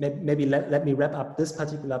maybe let me wrap up this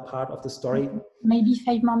particular part of the story. Maybe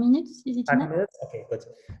 5 more minutes, is it 5 enough? minutes? Okay,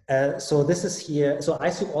 good. So this is here. So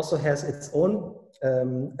IceCube also has its own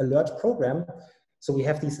alert program. So we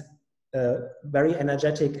have these very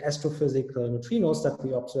energetic astrophysical neutrinos that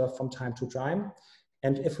we observe from time to time.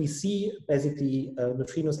 And if we see basically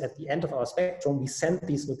neutrinos at the end of our spectrum, we send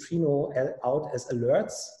these neutrinos out as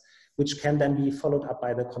alerts, which can then be followed up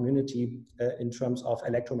by the community in terms of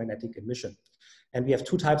electromagnetic emission. And we have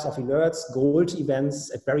two types of alerts: gold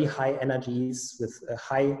events at very high energies with a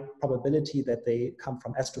high probability that they come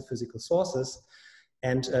from astrophysical sources,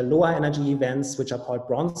 and lower energy events, which are called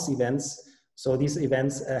bronze events. So these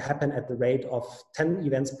events happen at the rate of 10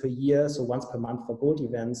 events per year, so once per month for gold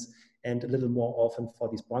events, and a little more often for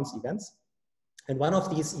these bronze events. And one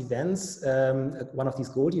of these events, one of these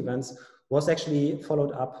gold events, was actually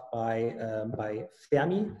followed up by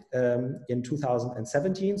Fermi in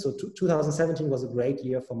 2017. So 2017 was a great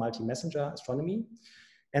year for multi-messenger astronomy.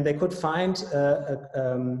 And they could find,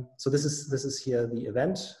 so this is here the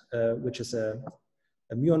event, which is a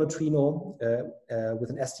muon neutrino with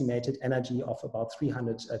an estimated energy of about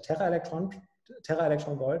 300 tera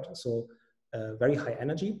electron volt, so very high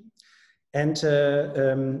energy. And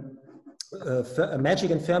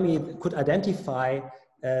Magic and Fermi could identify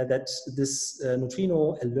that this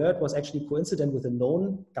neutrino alert was actually coincident with a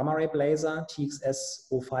known gamma ray blazar, TXS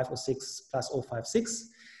 0506 plus 056.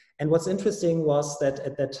 And what's interesting was that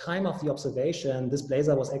at the time of the observation, this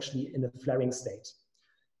blazar was actually in a flaring state.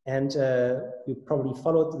 And you probably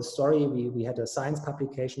followed the story. We had a science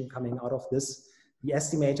publication coming out of this. The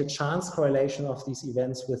estimated chance correlation of these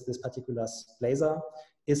events with this particular blazar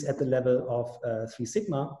is at the level of 3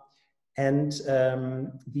 sigma. And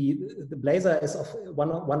the blazar is of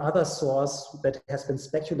one other source that has been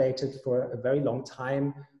speculated for a very long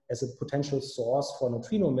time as a potential source for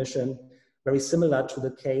neutrino emission, very similar to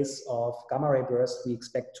the case of gamma ray bursts. We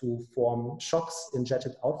expect to form shocks in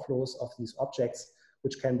jetted outflows of these objects,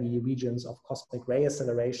 which can be regions of cosmic ray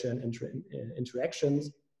acceleration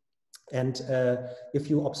interactions. And if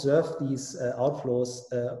you observe these outflows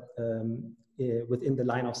within the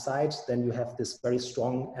line of sight, then you have this very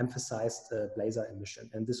strong emphasized blazar emission.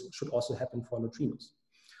 And this should also happen for neutrinos.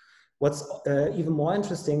 What's even more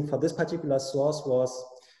interesting for this particular source was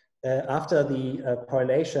after the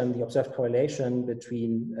correlation, the observed correlation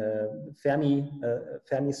between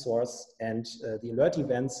Fermi source and the alert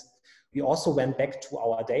events, we also went back to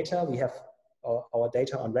our data. We have our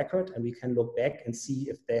data on record, and we can look back and see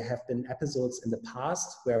if there have been episodes in the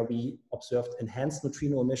past where we observed enhanced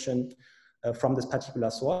neutrino emission from this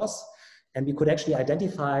particular source. And we could actually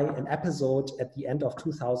identify an episode at the end of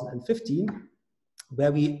 2015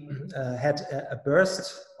 where we had a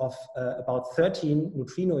burst of about 13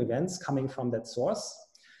 neutrino events coming from that source.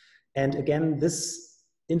 And again, this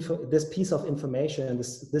piece of information,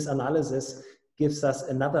 this analysis gives us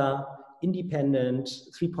another independent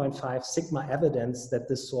 3.5 sigma evidence that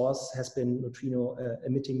this source has been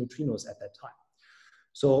emitting neutrinos at that time.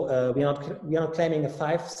 So we are not claiming a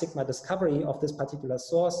 5 sigma discovery of this particular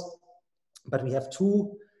source, but we have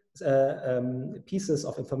two pieces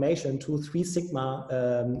of information, 3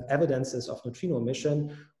 sigma evidences of neutrino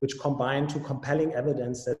emission, which combine to compelling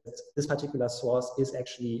evidence that this particular source is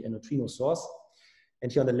actually a neutrino source.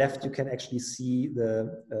 And here on the left, you can actually see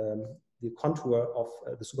the contour of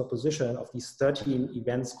the superposition of these 13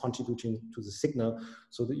 events contributing to the signal,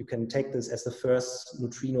 so that you can take this as the first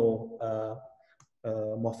neutrino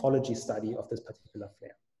morphology study of this particular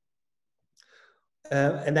flare.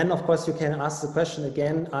 And then, of course, you can ask the question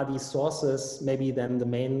again, are these sources maybe then the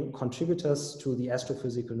main contributors to the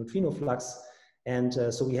astrophysical neutrino flux? And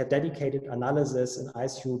so we had dedicated analysis in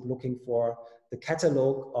IceCube looking for the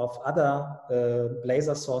catalog of other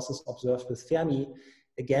blazar sources observed with Fermi.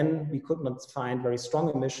 Again, we could not find very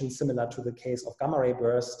strong emissions similar to the case of gamma ray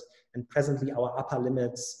burst. And presently our upper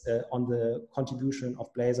limits on the contribution of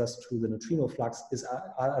blazars to the neutrino flux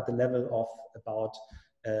are at the level of about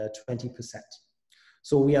 20%.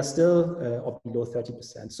 So we are still, or below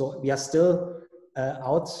 30%. So we are still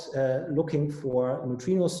out looking for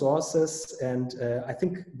neutrino sources. And I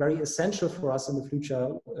think very essential for us in the future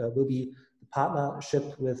will be the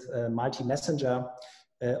partnership with multi-messenger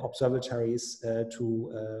observatories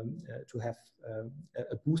to have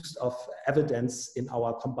a boost of evidence in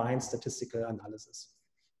our combined statistical analysis.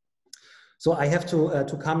 So I have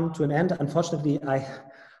to come to an end. Unfortunately,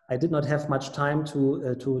 I did not have much time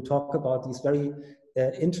to talk about these very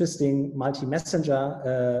interesting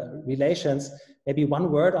multi-messenger relations. Maybe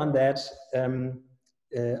one word on that.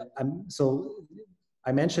 So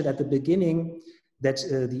I mentioned at the beginning that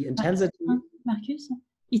the intensity. Markus,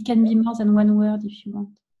 it can be more than one word if you want.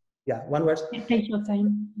 Yeah, one word. Take your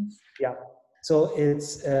time. Yes. Yeah. So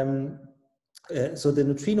it's so the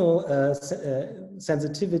neutrino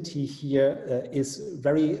sensitivity here is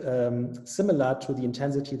very similar to the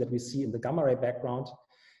intensity that we see in the gamma ray background.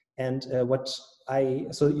 And I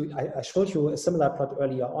showed you a similar plot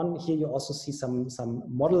earlier on. Here you also see some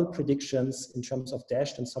model predictions in terms of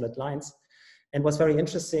dashed and solid lines. And what's very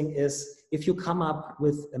interesting is if you come up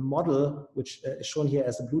with a model, which is shown here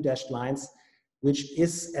as the blue dashed lines, which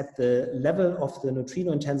is at the level of the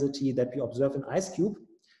neutrino intensity that we observe in IceCube,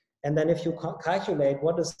 and then if you calculate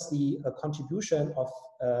what is the contribution of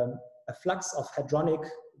a flux of hadronic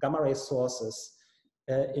gamma ray sources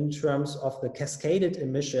in terms of the cascaded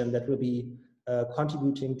emission that will be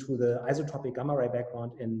contributing to the isotropic gamma ray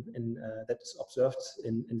background that is observed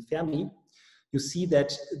in Fermi, you see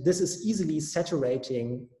that this is easily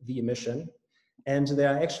saturating the emission. And there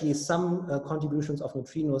are actually some contributions of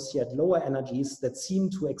neutrinos here at lower energies that seem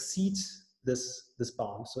to exceed this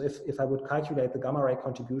bound. So if I would calculate the gamma ray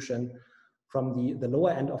contribution from the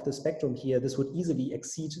lower end of the spectrum here, this would easily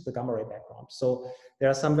exceed the gamma ray background. So there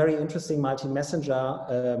are some very interesting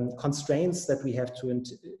multi-messenger constraints that we have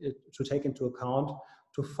to take into account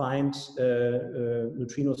to find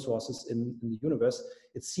neutrino sources in the universe.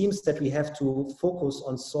 It seems that we have to focus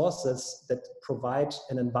on sources that provide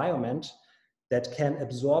an environment that can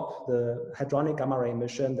absorb the hadronic gamma ray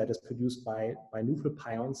emission that is produced by neutral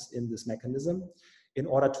pions in this mechanism, in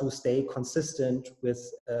order to stay consistent with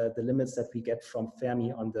the limits that we get from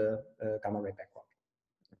Fermi on the gamma ray background.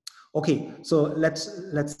 Okay, so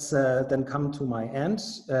let's then come to my end,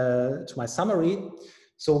 to my summary.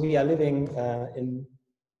 So we are living in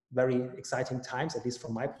very exciting times, at least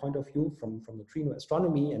from my point of view, from neutrino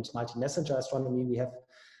astronomy and multi-messenger astronomy. We have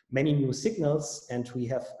many new signals, and we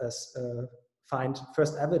have find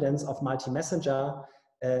first evidence of multi-messenger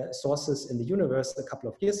sources in the universe a couple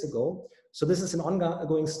of years ago. So this is an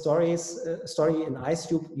ongoing story in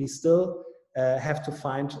IceCube. We still have to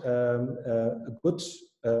find a good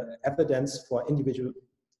evidence for individual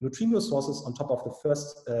neutrino sources on top of the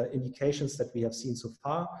first indications that we have seen so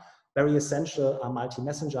far. Very essential are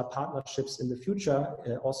multi-messenger partnerships in the future,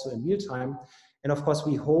 also in real time. And of course,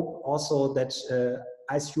 we hope also that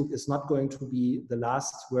IceCube is not going to be the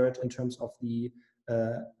last word in terms of the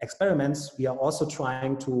experiments. We are also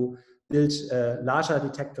trying to build larger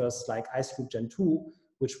detectors like IceCube Gen 2,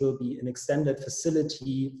 which will be an extended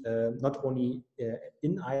facility, not only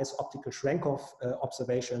in ice optical Cherenkov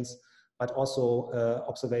observations, but also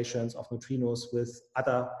observations of neutrinos with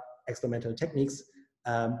other experimental techniques.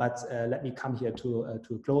 But let me come here to a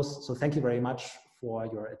close. So thank you very much for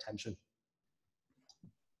your attention.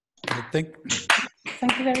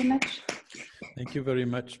 Thank you very much. Thank you very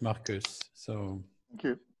much, Markus. So thank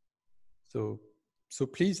you. So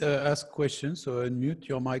please ask questions. So unmute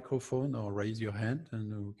your microphone or raise your hand,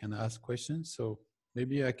 and we can ask questions. So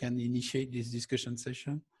maybe I can initiate this discussion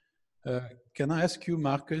session. Can I ask you,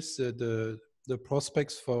 Markus, the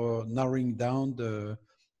prospects for narrowing down the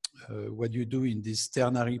what you do in this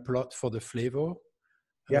ternary plot for the flavor?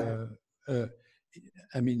 Yeah.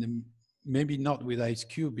 I mean, maybe not with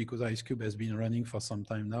IceCube, because IceCube has been running for some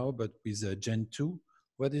time now, but with Gen 2,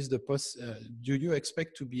 what is the do you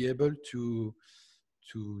expect to be able to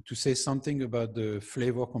say something about the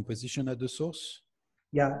flavor composition at the source?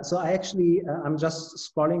 Yeah, so I actually, I'm just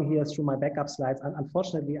scrolling here through my backup slides. And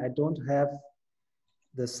unfortunately, I don't have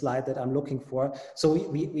the slide that I'm looking for. So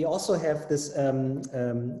we also have this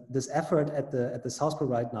this effort at the South Pole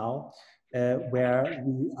right now, where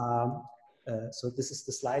we are. So this is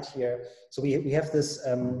the slide here. So we have this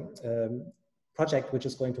project which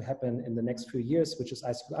is going to happen in the next few years, which is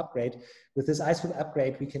IceCube upgrade. With this IceCube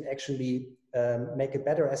upgrade, we can actually make a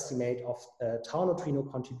better estimate of tau neutrino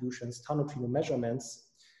contributions, tau neutrino measurements,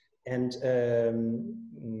 and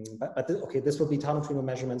okay, this will be tau neutrino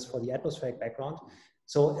measurements for the atmospheric background.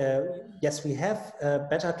 So yes, we have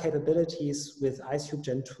better capabilities with IceCube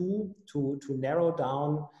Gen 2 to narrow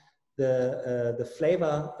down the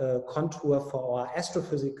flavor contour for our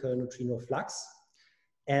astrophysical neutrino flux.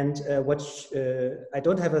 And I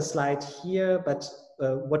don't have a slide here, but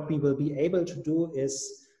what we will be able to do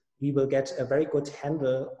is we will get a very good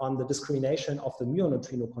handle on the discrimination of the muon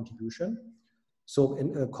neutrino contribution. So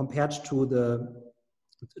compared to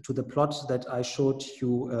the plot that I showed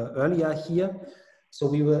you earlier here, so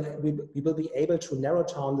we will be able to narrow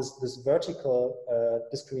down this vertical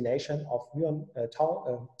discrimination of muon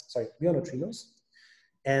neutrinos,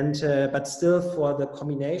 and but still for the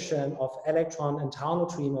combination of electron and tau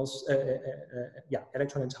neutrinos,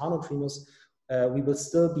 we will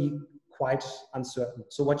still be quite uncertain.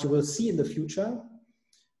 So what you will see in the future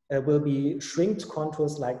will be shrinked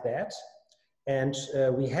contours like that. And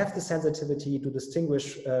we have the sensitivity to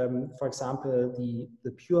distinguish, for example,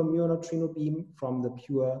 the pure muon neutrino beam from the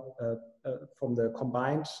pure, from the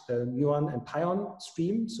combined muon and pion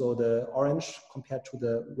stream, so the orange compared to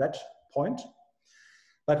the red point.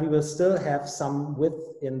 But we will still have some width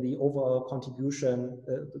in the overall contribution,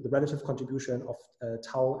 the relative contribution of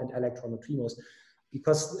tau and electron neutrinos,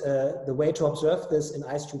 because the way to observe this in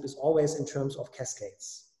IceCube is always in terms of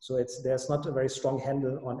cascades. So there's not a very strong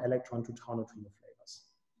handle on electron to tau neutrino flavors.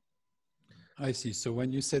 I see. So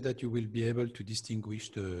when you say that you will be able to distinguish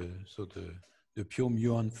the pure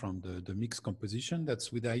muon from the mixed composition,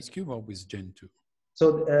 that's with IceCube or with Gen 2?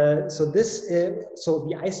 So so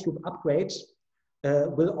the IceCube upgrade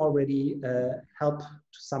will already help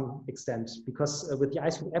to some extent, because with the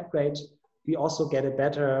IceCube upgrade we also get a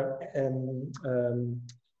better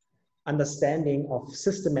understanding of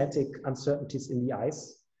systematic uncertainties in the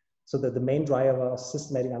ice. So that the main driver of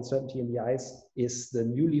systematic uncertainty in the ice is the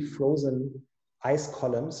newly frozen ice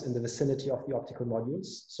columns in the vicinity of the optical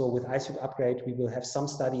modules. So with IceCube upgrade, we will have some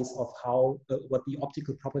studies of how what the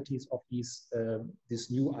optical properties of these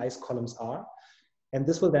new ice columns are. And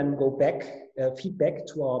this will then go back, feed back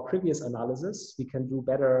to our previous analysis. We can do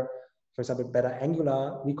better, for example, better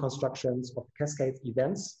angular reconstructions of cascade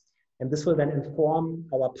events. And this will then inform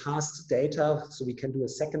our past data. So we can do a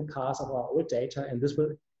second pass of our old data. And this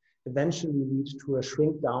will eventually lead to a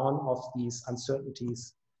shrink down of these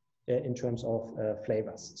uncertainties in terms of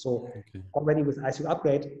flavors. So already with IceCube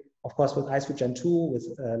upgrade, of course, with IceCube Gen 2, with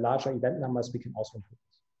larger event numbers, we can also improve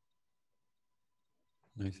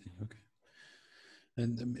this. I see, okay.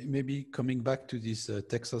 And maybe coming back to this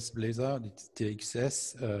Texas blazar, the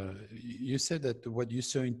TXS, you said that what you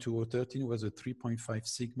saw in 2013 was a 3.5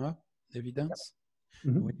 sigma evidence.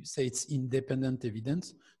 Yep. Mm-hmm. When you say it's independent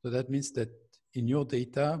evidence, so that means that in your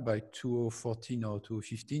data by 2014 or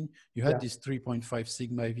 2015, you had this 3.5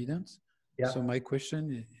 sigma evidence. Yeah. So my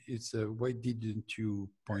question is, why didn't you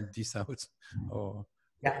point this out? Or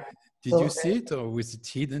did you see it, or was it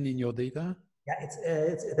hidden in your data?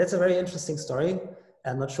 Yeah, that's a very interesting story.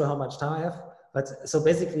 I'm not sure how much time I have, but so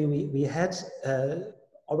basically we had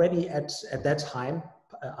already at that time,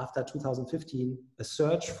 after 2015, a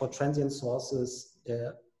search for transient sources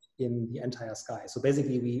in the entire sky. So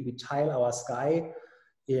basically we tile our sky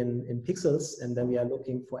in pixels, and then we are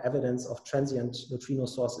looking for evidence of transient neutrino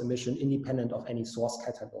source emission independent of any source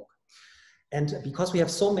catalog. And because we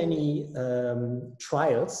have so many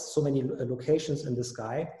trials, so many locations in the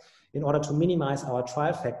sky, in order to minimize our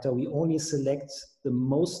trial factor, we only select the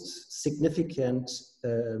most significant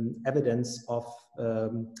evidence of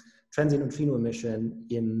transient neutrino emission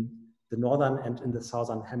in the northern and in the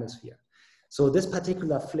southern hemisphere. So this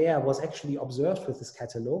particular flare was actually observed with this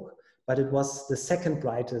catalog, but it was the second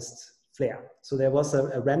brightest flare. So there was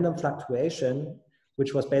a random fluctuation,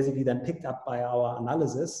 which was basically then picked up by our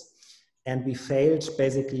analysis. And we failed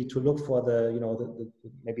basically to look for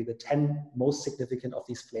maybe the 10 most significant of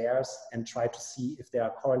these flares and try to see if they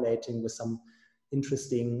are correlating with some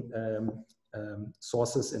interesting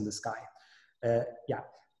sources in the sky.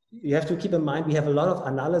 You have to keep in mind, we have a lot of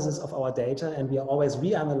analysis of our data, and we are always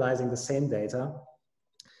reanalyzing the same data.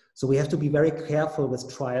 So we have to be very careful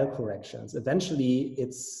with trial corrections. Eventually,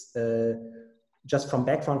 it's just from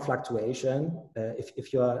background fluctuation.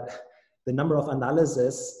 If the number of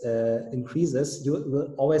analysis increases, you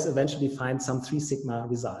will always eventually find some 3 sigma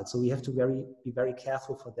results. So we have to be very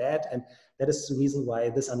careful for that. And that is the reason why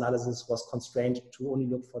this analysis was constrained to only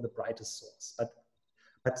look for the brightest source.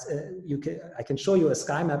 But I can show you a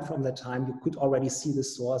sky map from that time. You could already see the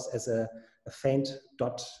source as a faint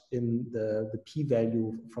dot in the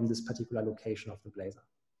p-value from this particular location of the blazar.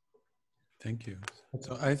 Thank you.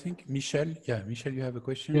 So I think Michel, Michel, you have a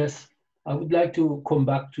question? Yes, I would like to come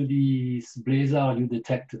back to this blazar you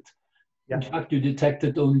detected. Yeah. In fact, you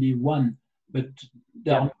detected only one, but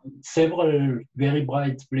there are several very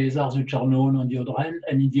bright blazars which are known on the other hand,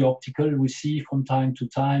 and in the optical we see from time to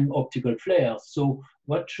time optical flares. So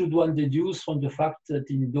what should one deduce from the fact that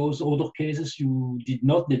in those other cases you did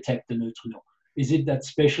not detect the neutrino? Is it that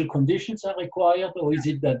special conditions are required, or is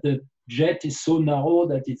it that the jet is so narrow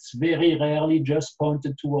that it's very rarely just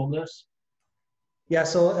pointed toward us? Yeah,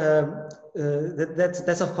 so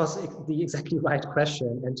that's of course the exactly right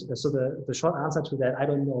question. And so the short answer to that, I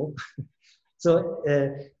don't know. So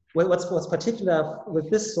what's particular with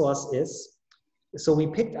this source is, so we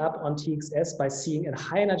picked up on TXS by seeing a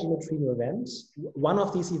high energy neutrino event, one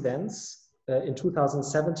of these events in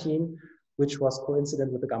 2017, which was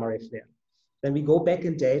coincident with the gamma ray flare. Then we go back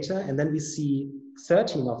in data, and then we see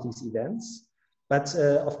 13 of these events. But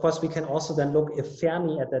of course, we can also then look if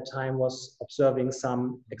Fermi at that time was observing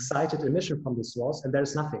some excited emission from the source, and there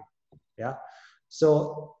is nothing. Yeah.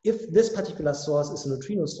 So if this particular source is a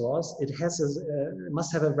neutrino source, it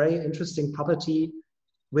must have a very interesting property,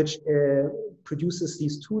 which produces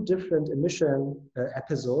these 2 different emission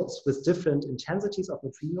episodes with different intensities of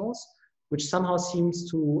neutrinos, which somehow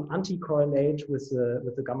seems to anti-correlate with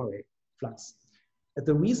the gamma ray flux.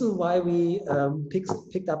 The reason why we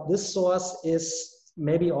picked up this source is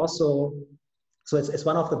maybe also, so it's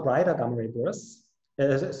one of the brighter gamma ray bursts,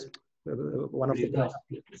 one of the brighter.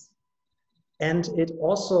 And it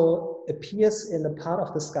also appears in the part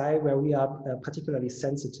of the sky where we are particularly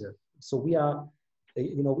sensitive. So we are,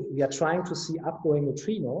 we are trying to see upgoing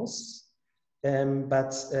neutrinos,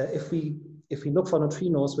 but if we look for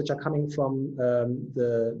neutrinos which are coming from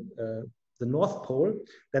the the North Pole,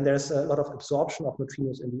 then there's a lot of absorption of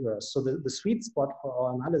neutrinos in the Earth. So the sweet spot for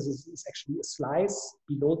our analysis is actually a slice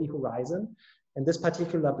below the horizon. And this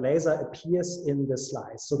particular blazar appears in the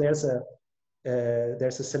slice. So there's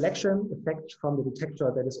a selection effect from the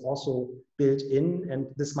detector that is also built in. And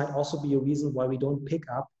this might also be a reason why we don't pick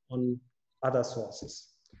up on other sources.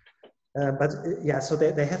 So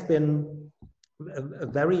there have been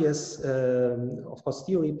various, of course,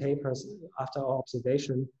 theory papers after our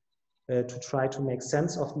observation to try to make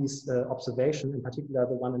sense of these observations, in particular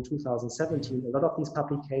the one in 2017. A lot of these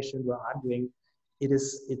publications were arguing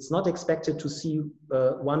it's not expected to see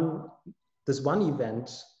this one event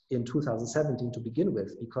in 2017 to begin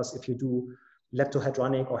with, because if you do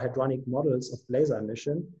leptohadronic or hadronic models of blazar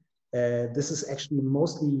emission, this is actually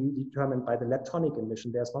mostly determined by the leptonic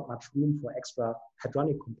emission. There's not much room for extra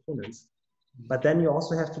hadronic components. But then you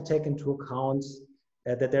also have to take into account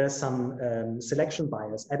that there is some selection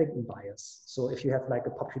bias, Eddington bias. So if you have like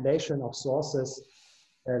a population of sources,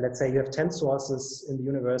 let's say you have 10 sources in the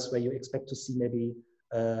universe where you expect to see maybe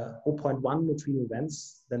 0.1 neutrino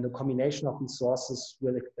events, then the combination of these sources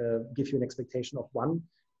will give you an expectation of 1,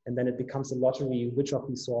 and then it becomes a lottery which of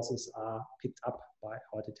these sources are picked up by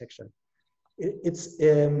our detection. So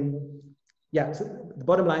the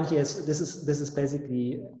bottom line here is this is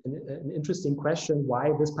basically an interesting question,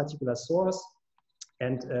 why this particular source,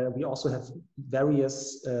 and we also have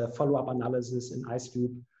various follow-up analysis in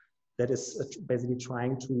IceCube that is basically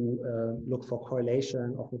trying to look for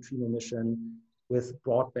correlation of neutrino emission with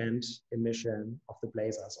broadband emission of the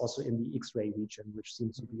blazars, also in the X-ray region, which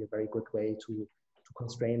seems to be a very good way to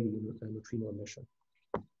constrain the neutrino emission.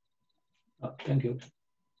 Thank you.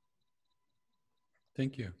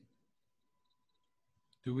 Thank you.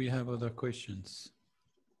 Do we have other questions?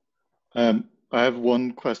 I have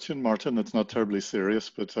one question, Martin. It's not terribly serious,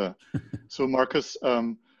 but so Markus,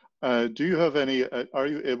 do you have any? Are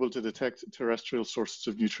you able to detect terrestrial sources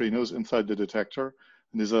of neutrinos inside the detector,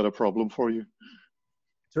 and is that a problem for you?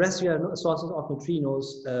 Terrestrial sources of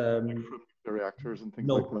neutrinos. The reactors and things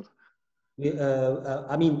like that.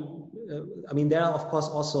 I mean, there are of course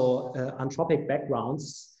also anthropic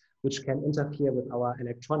backgrounds which can interfere with our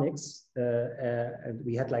electronics. And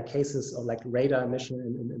we had like cases of like radar emission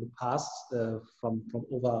in the past from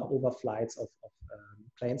overflights of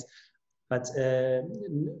planes. But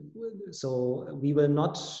so we are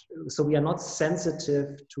not sensitive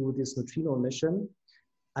to this neutrino emission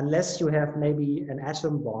unless you have maybe an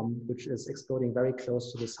atom bomb which is exploding very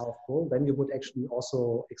close to the South Pole. Then you would actually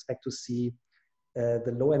also expect to see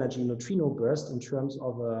the low energy neutrino burst in terms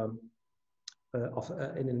of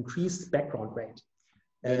an increased background rate.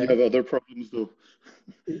 You have other problems though.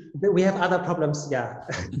 We have other problems, yeah.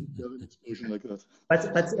 You have an explosion like that.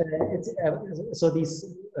 But so these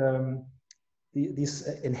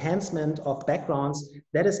enhancement of backgrounds,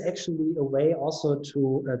 that is actually a way also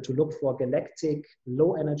to look for galactic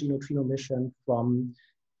low energy neutrino emission from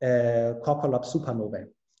core supernovae.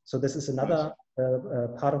 So this is another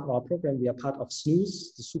part of our program. We are part of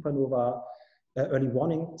SNOOS, the supernova early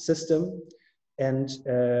warning system. And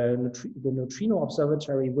the neutrino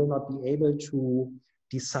observatory will not be able to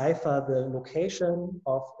decipher the location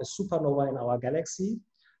of a supernova in our galaxy,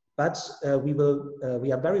 but we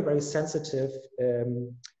are very, very sensitive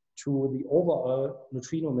to the overall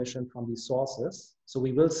neutrino emission from these sources. So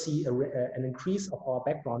we will see an increase of our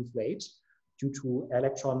background rate due to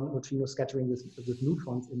electron neutrino scattering with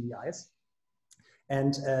neutrons in the ice.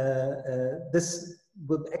 And this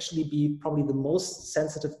will actually be probably the most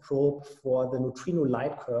sensitive probe for the neutrino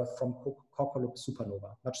light curve from core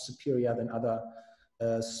supernova, much superior than other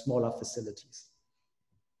smaller facilities.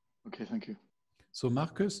 Okay, thank you. So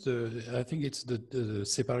Markus, I think it's the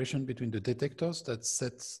separation between the detectors that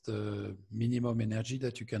sets the minimum energy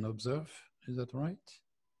that you can observe. Is that right?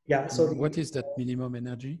 Yeah. So what is that minimum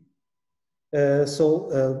energy? So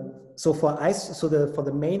for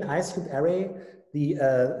the main IceCube array,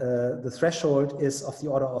 the threshold is of the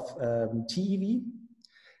order of TeV.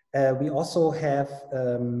 We also have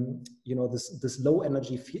this low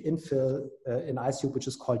energy infill in IceCube, which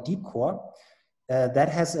is called deep core. That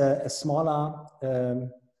has a smaller.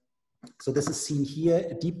 So this is seen here.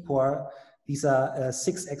 A deep core. These are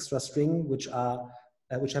 6 extra string, which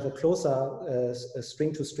have a closer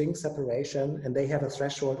string-to-string separation, and they have a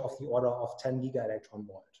threshold of the order of 10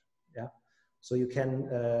 giga-electron-volt. Yeah. So you can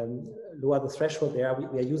lower the threshold there.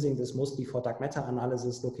 We are using this mostly for dark matter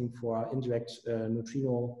analysis, looking for indirect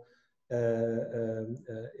neutrino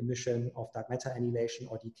emission of dark matter annihilation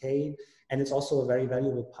or decay. And it's also a very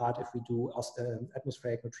valuable part if we do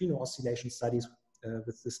atmospheric neutrino oscillation studies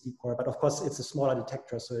with this deep core. But of course, it's a smaller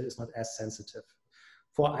detector, so it is not as sensitive.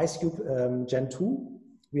 For IceCube Gen 2,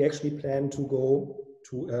 we actually plan to go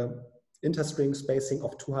to interstring spacing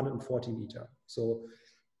of 240 meters. So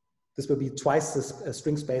this will be twice the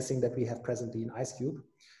string spacing that we have presently in IceCube.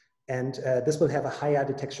 And this will have a higher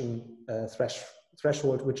detection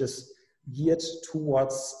threshold, which is geared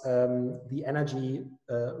towards the energy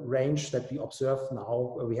range that we observe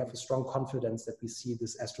now, where we have a strong confidence that we see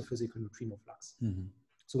this astrophysical neutrino flux. Mm-hmm.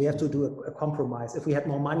 So we have to do a compromise. If we had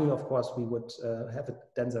more money, of course, we would have a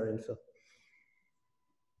denser infill.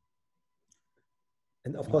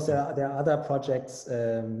 And of course, there are other projects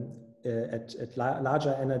at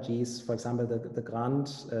larger energies. For example, the Grand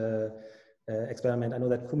experiment. I know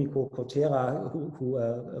that Kumiko Kotera,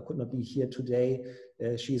 who could not be here today,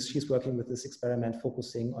 she's working with this experiment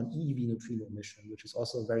focusing on EEV neutrino emission, which is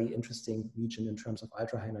also a very interesting region in terms of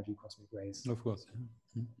ultra-high energy cosmic rays. Of course.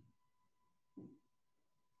 Yeah.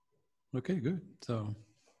 Okay, good. So,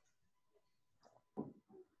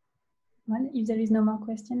 well, if there is no more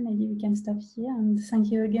question, maybe we can stop here. And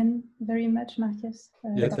thank you again very much, Markus.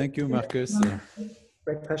 Yeah, thank you, Markus.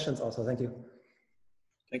 Great questions also. Thank you.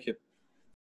 Thank you.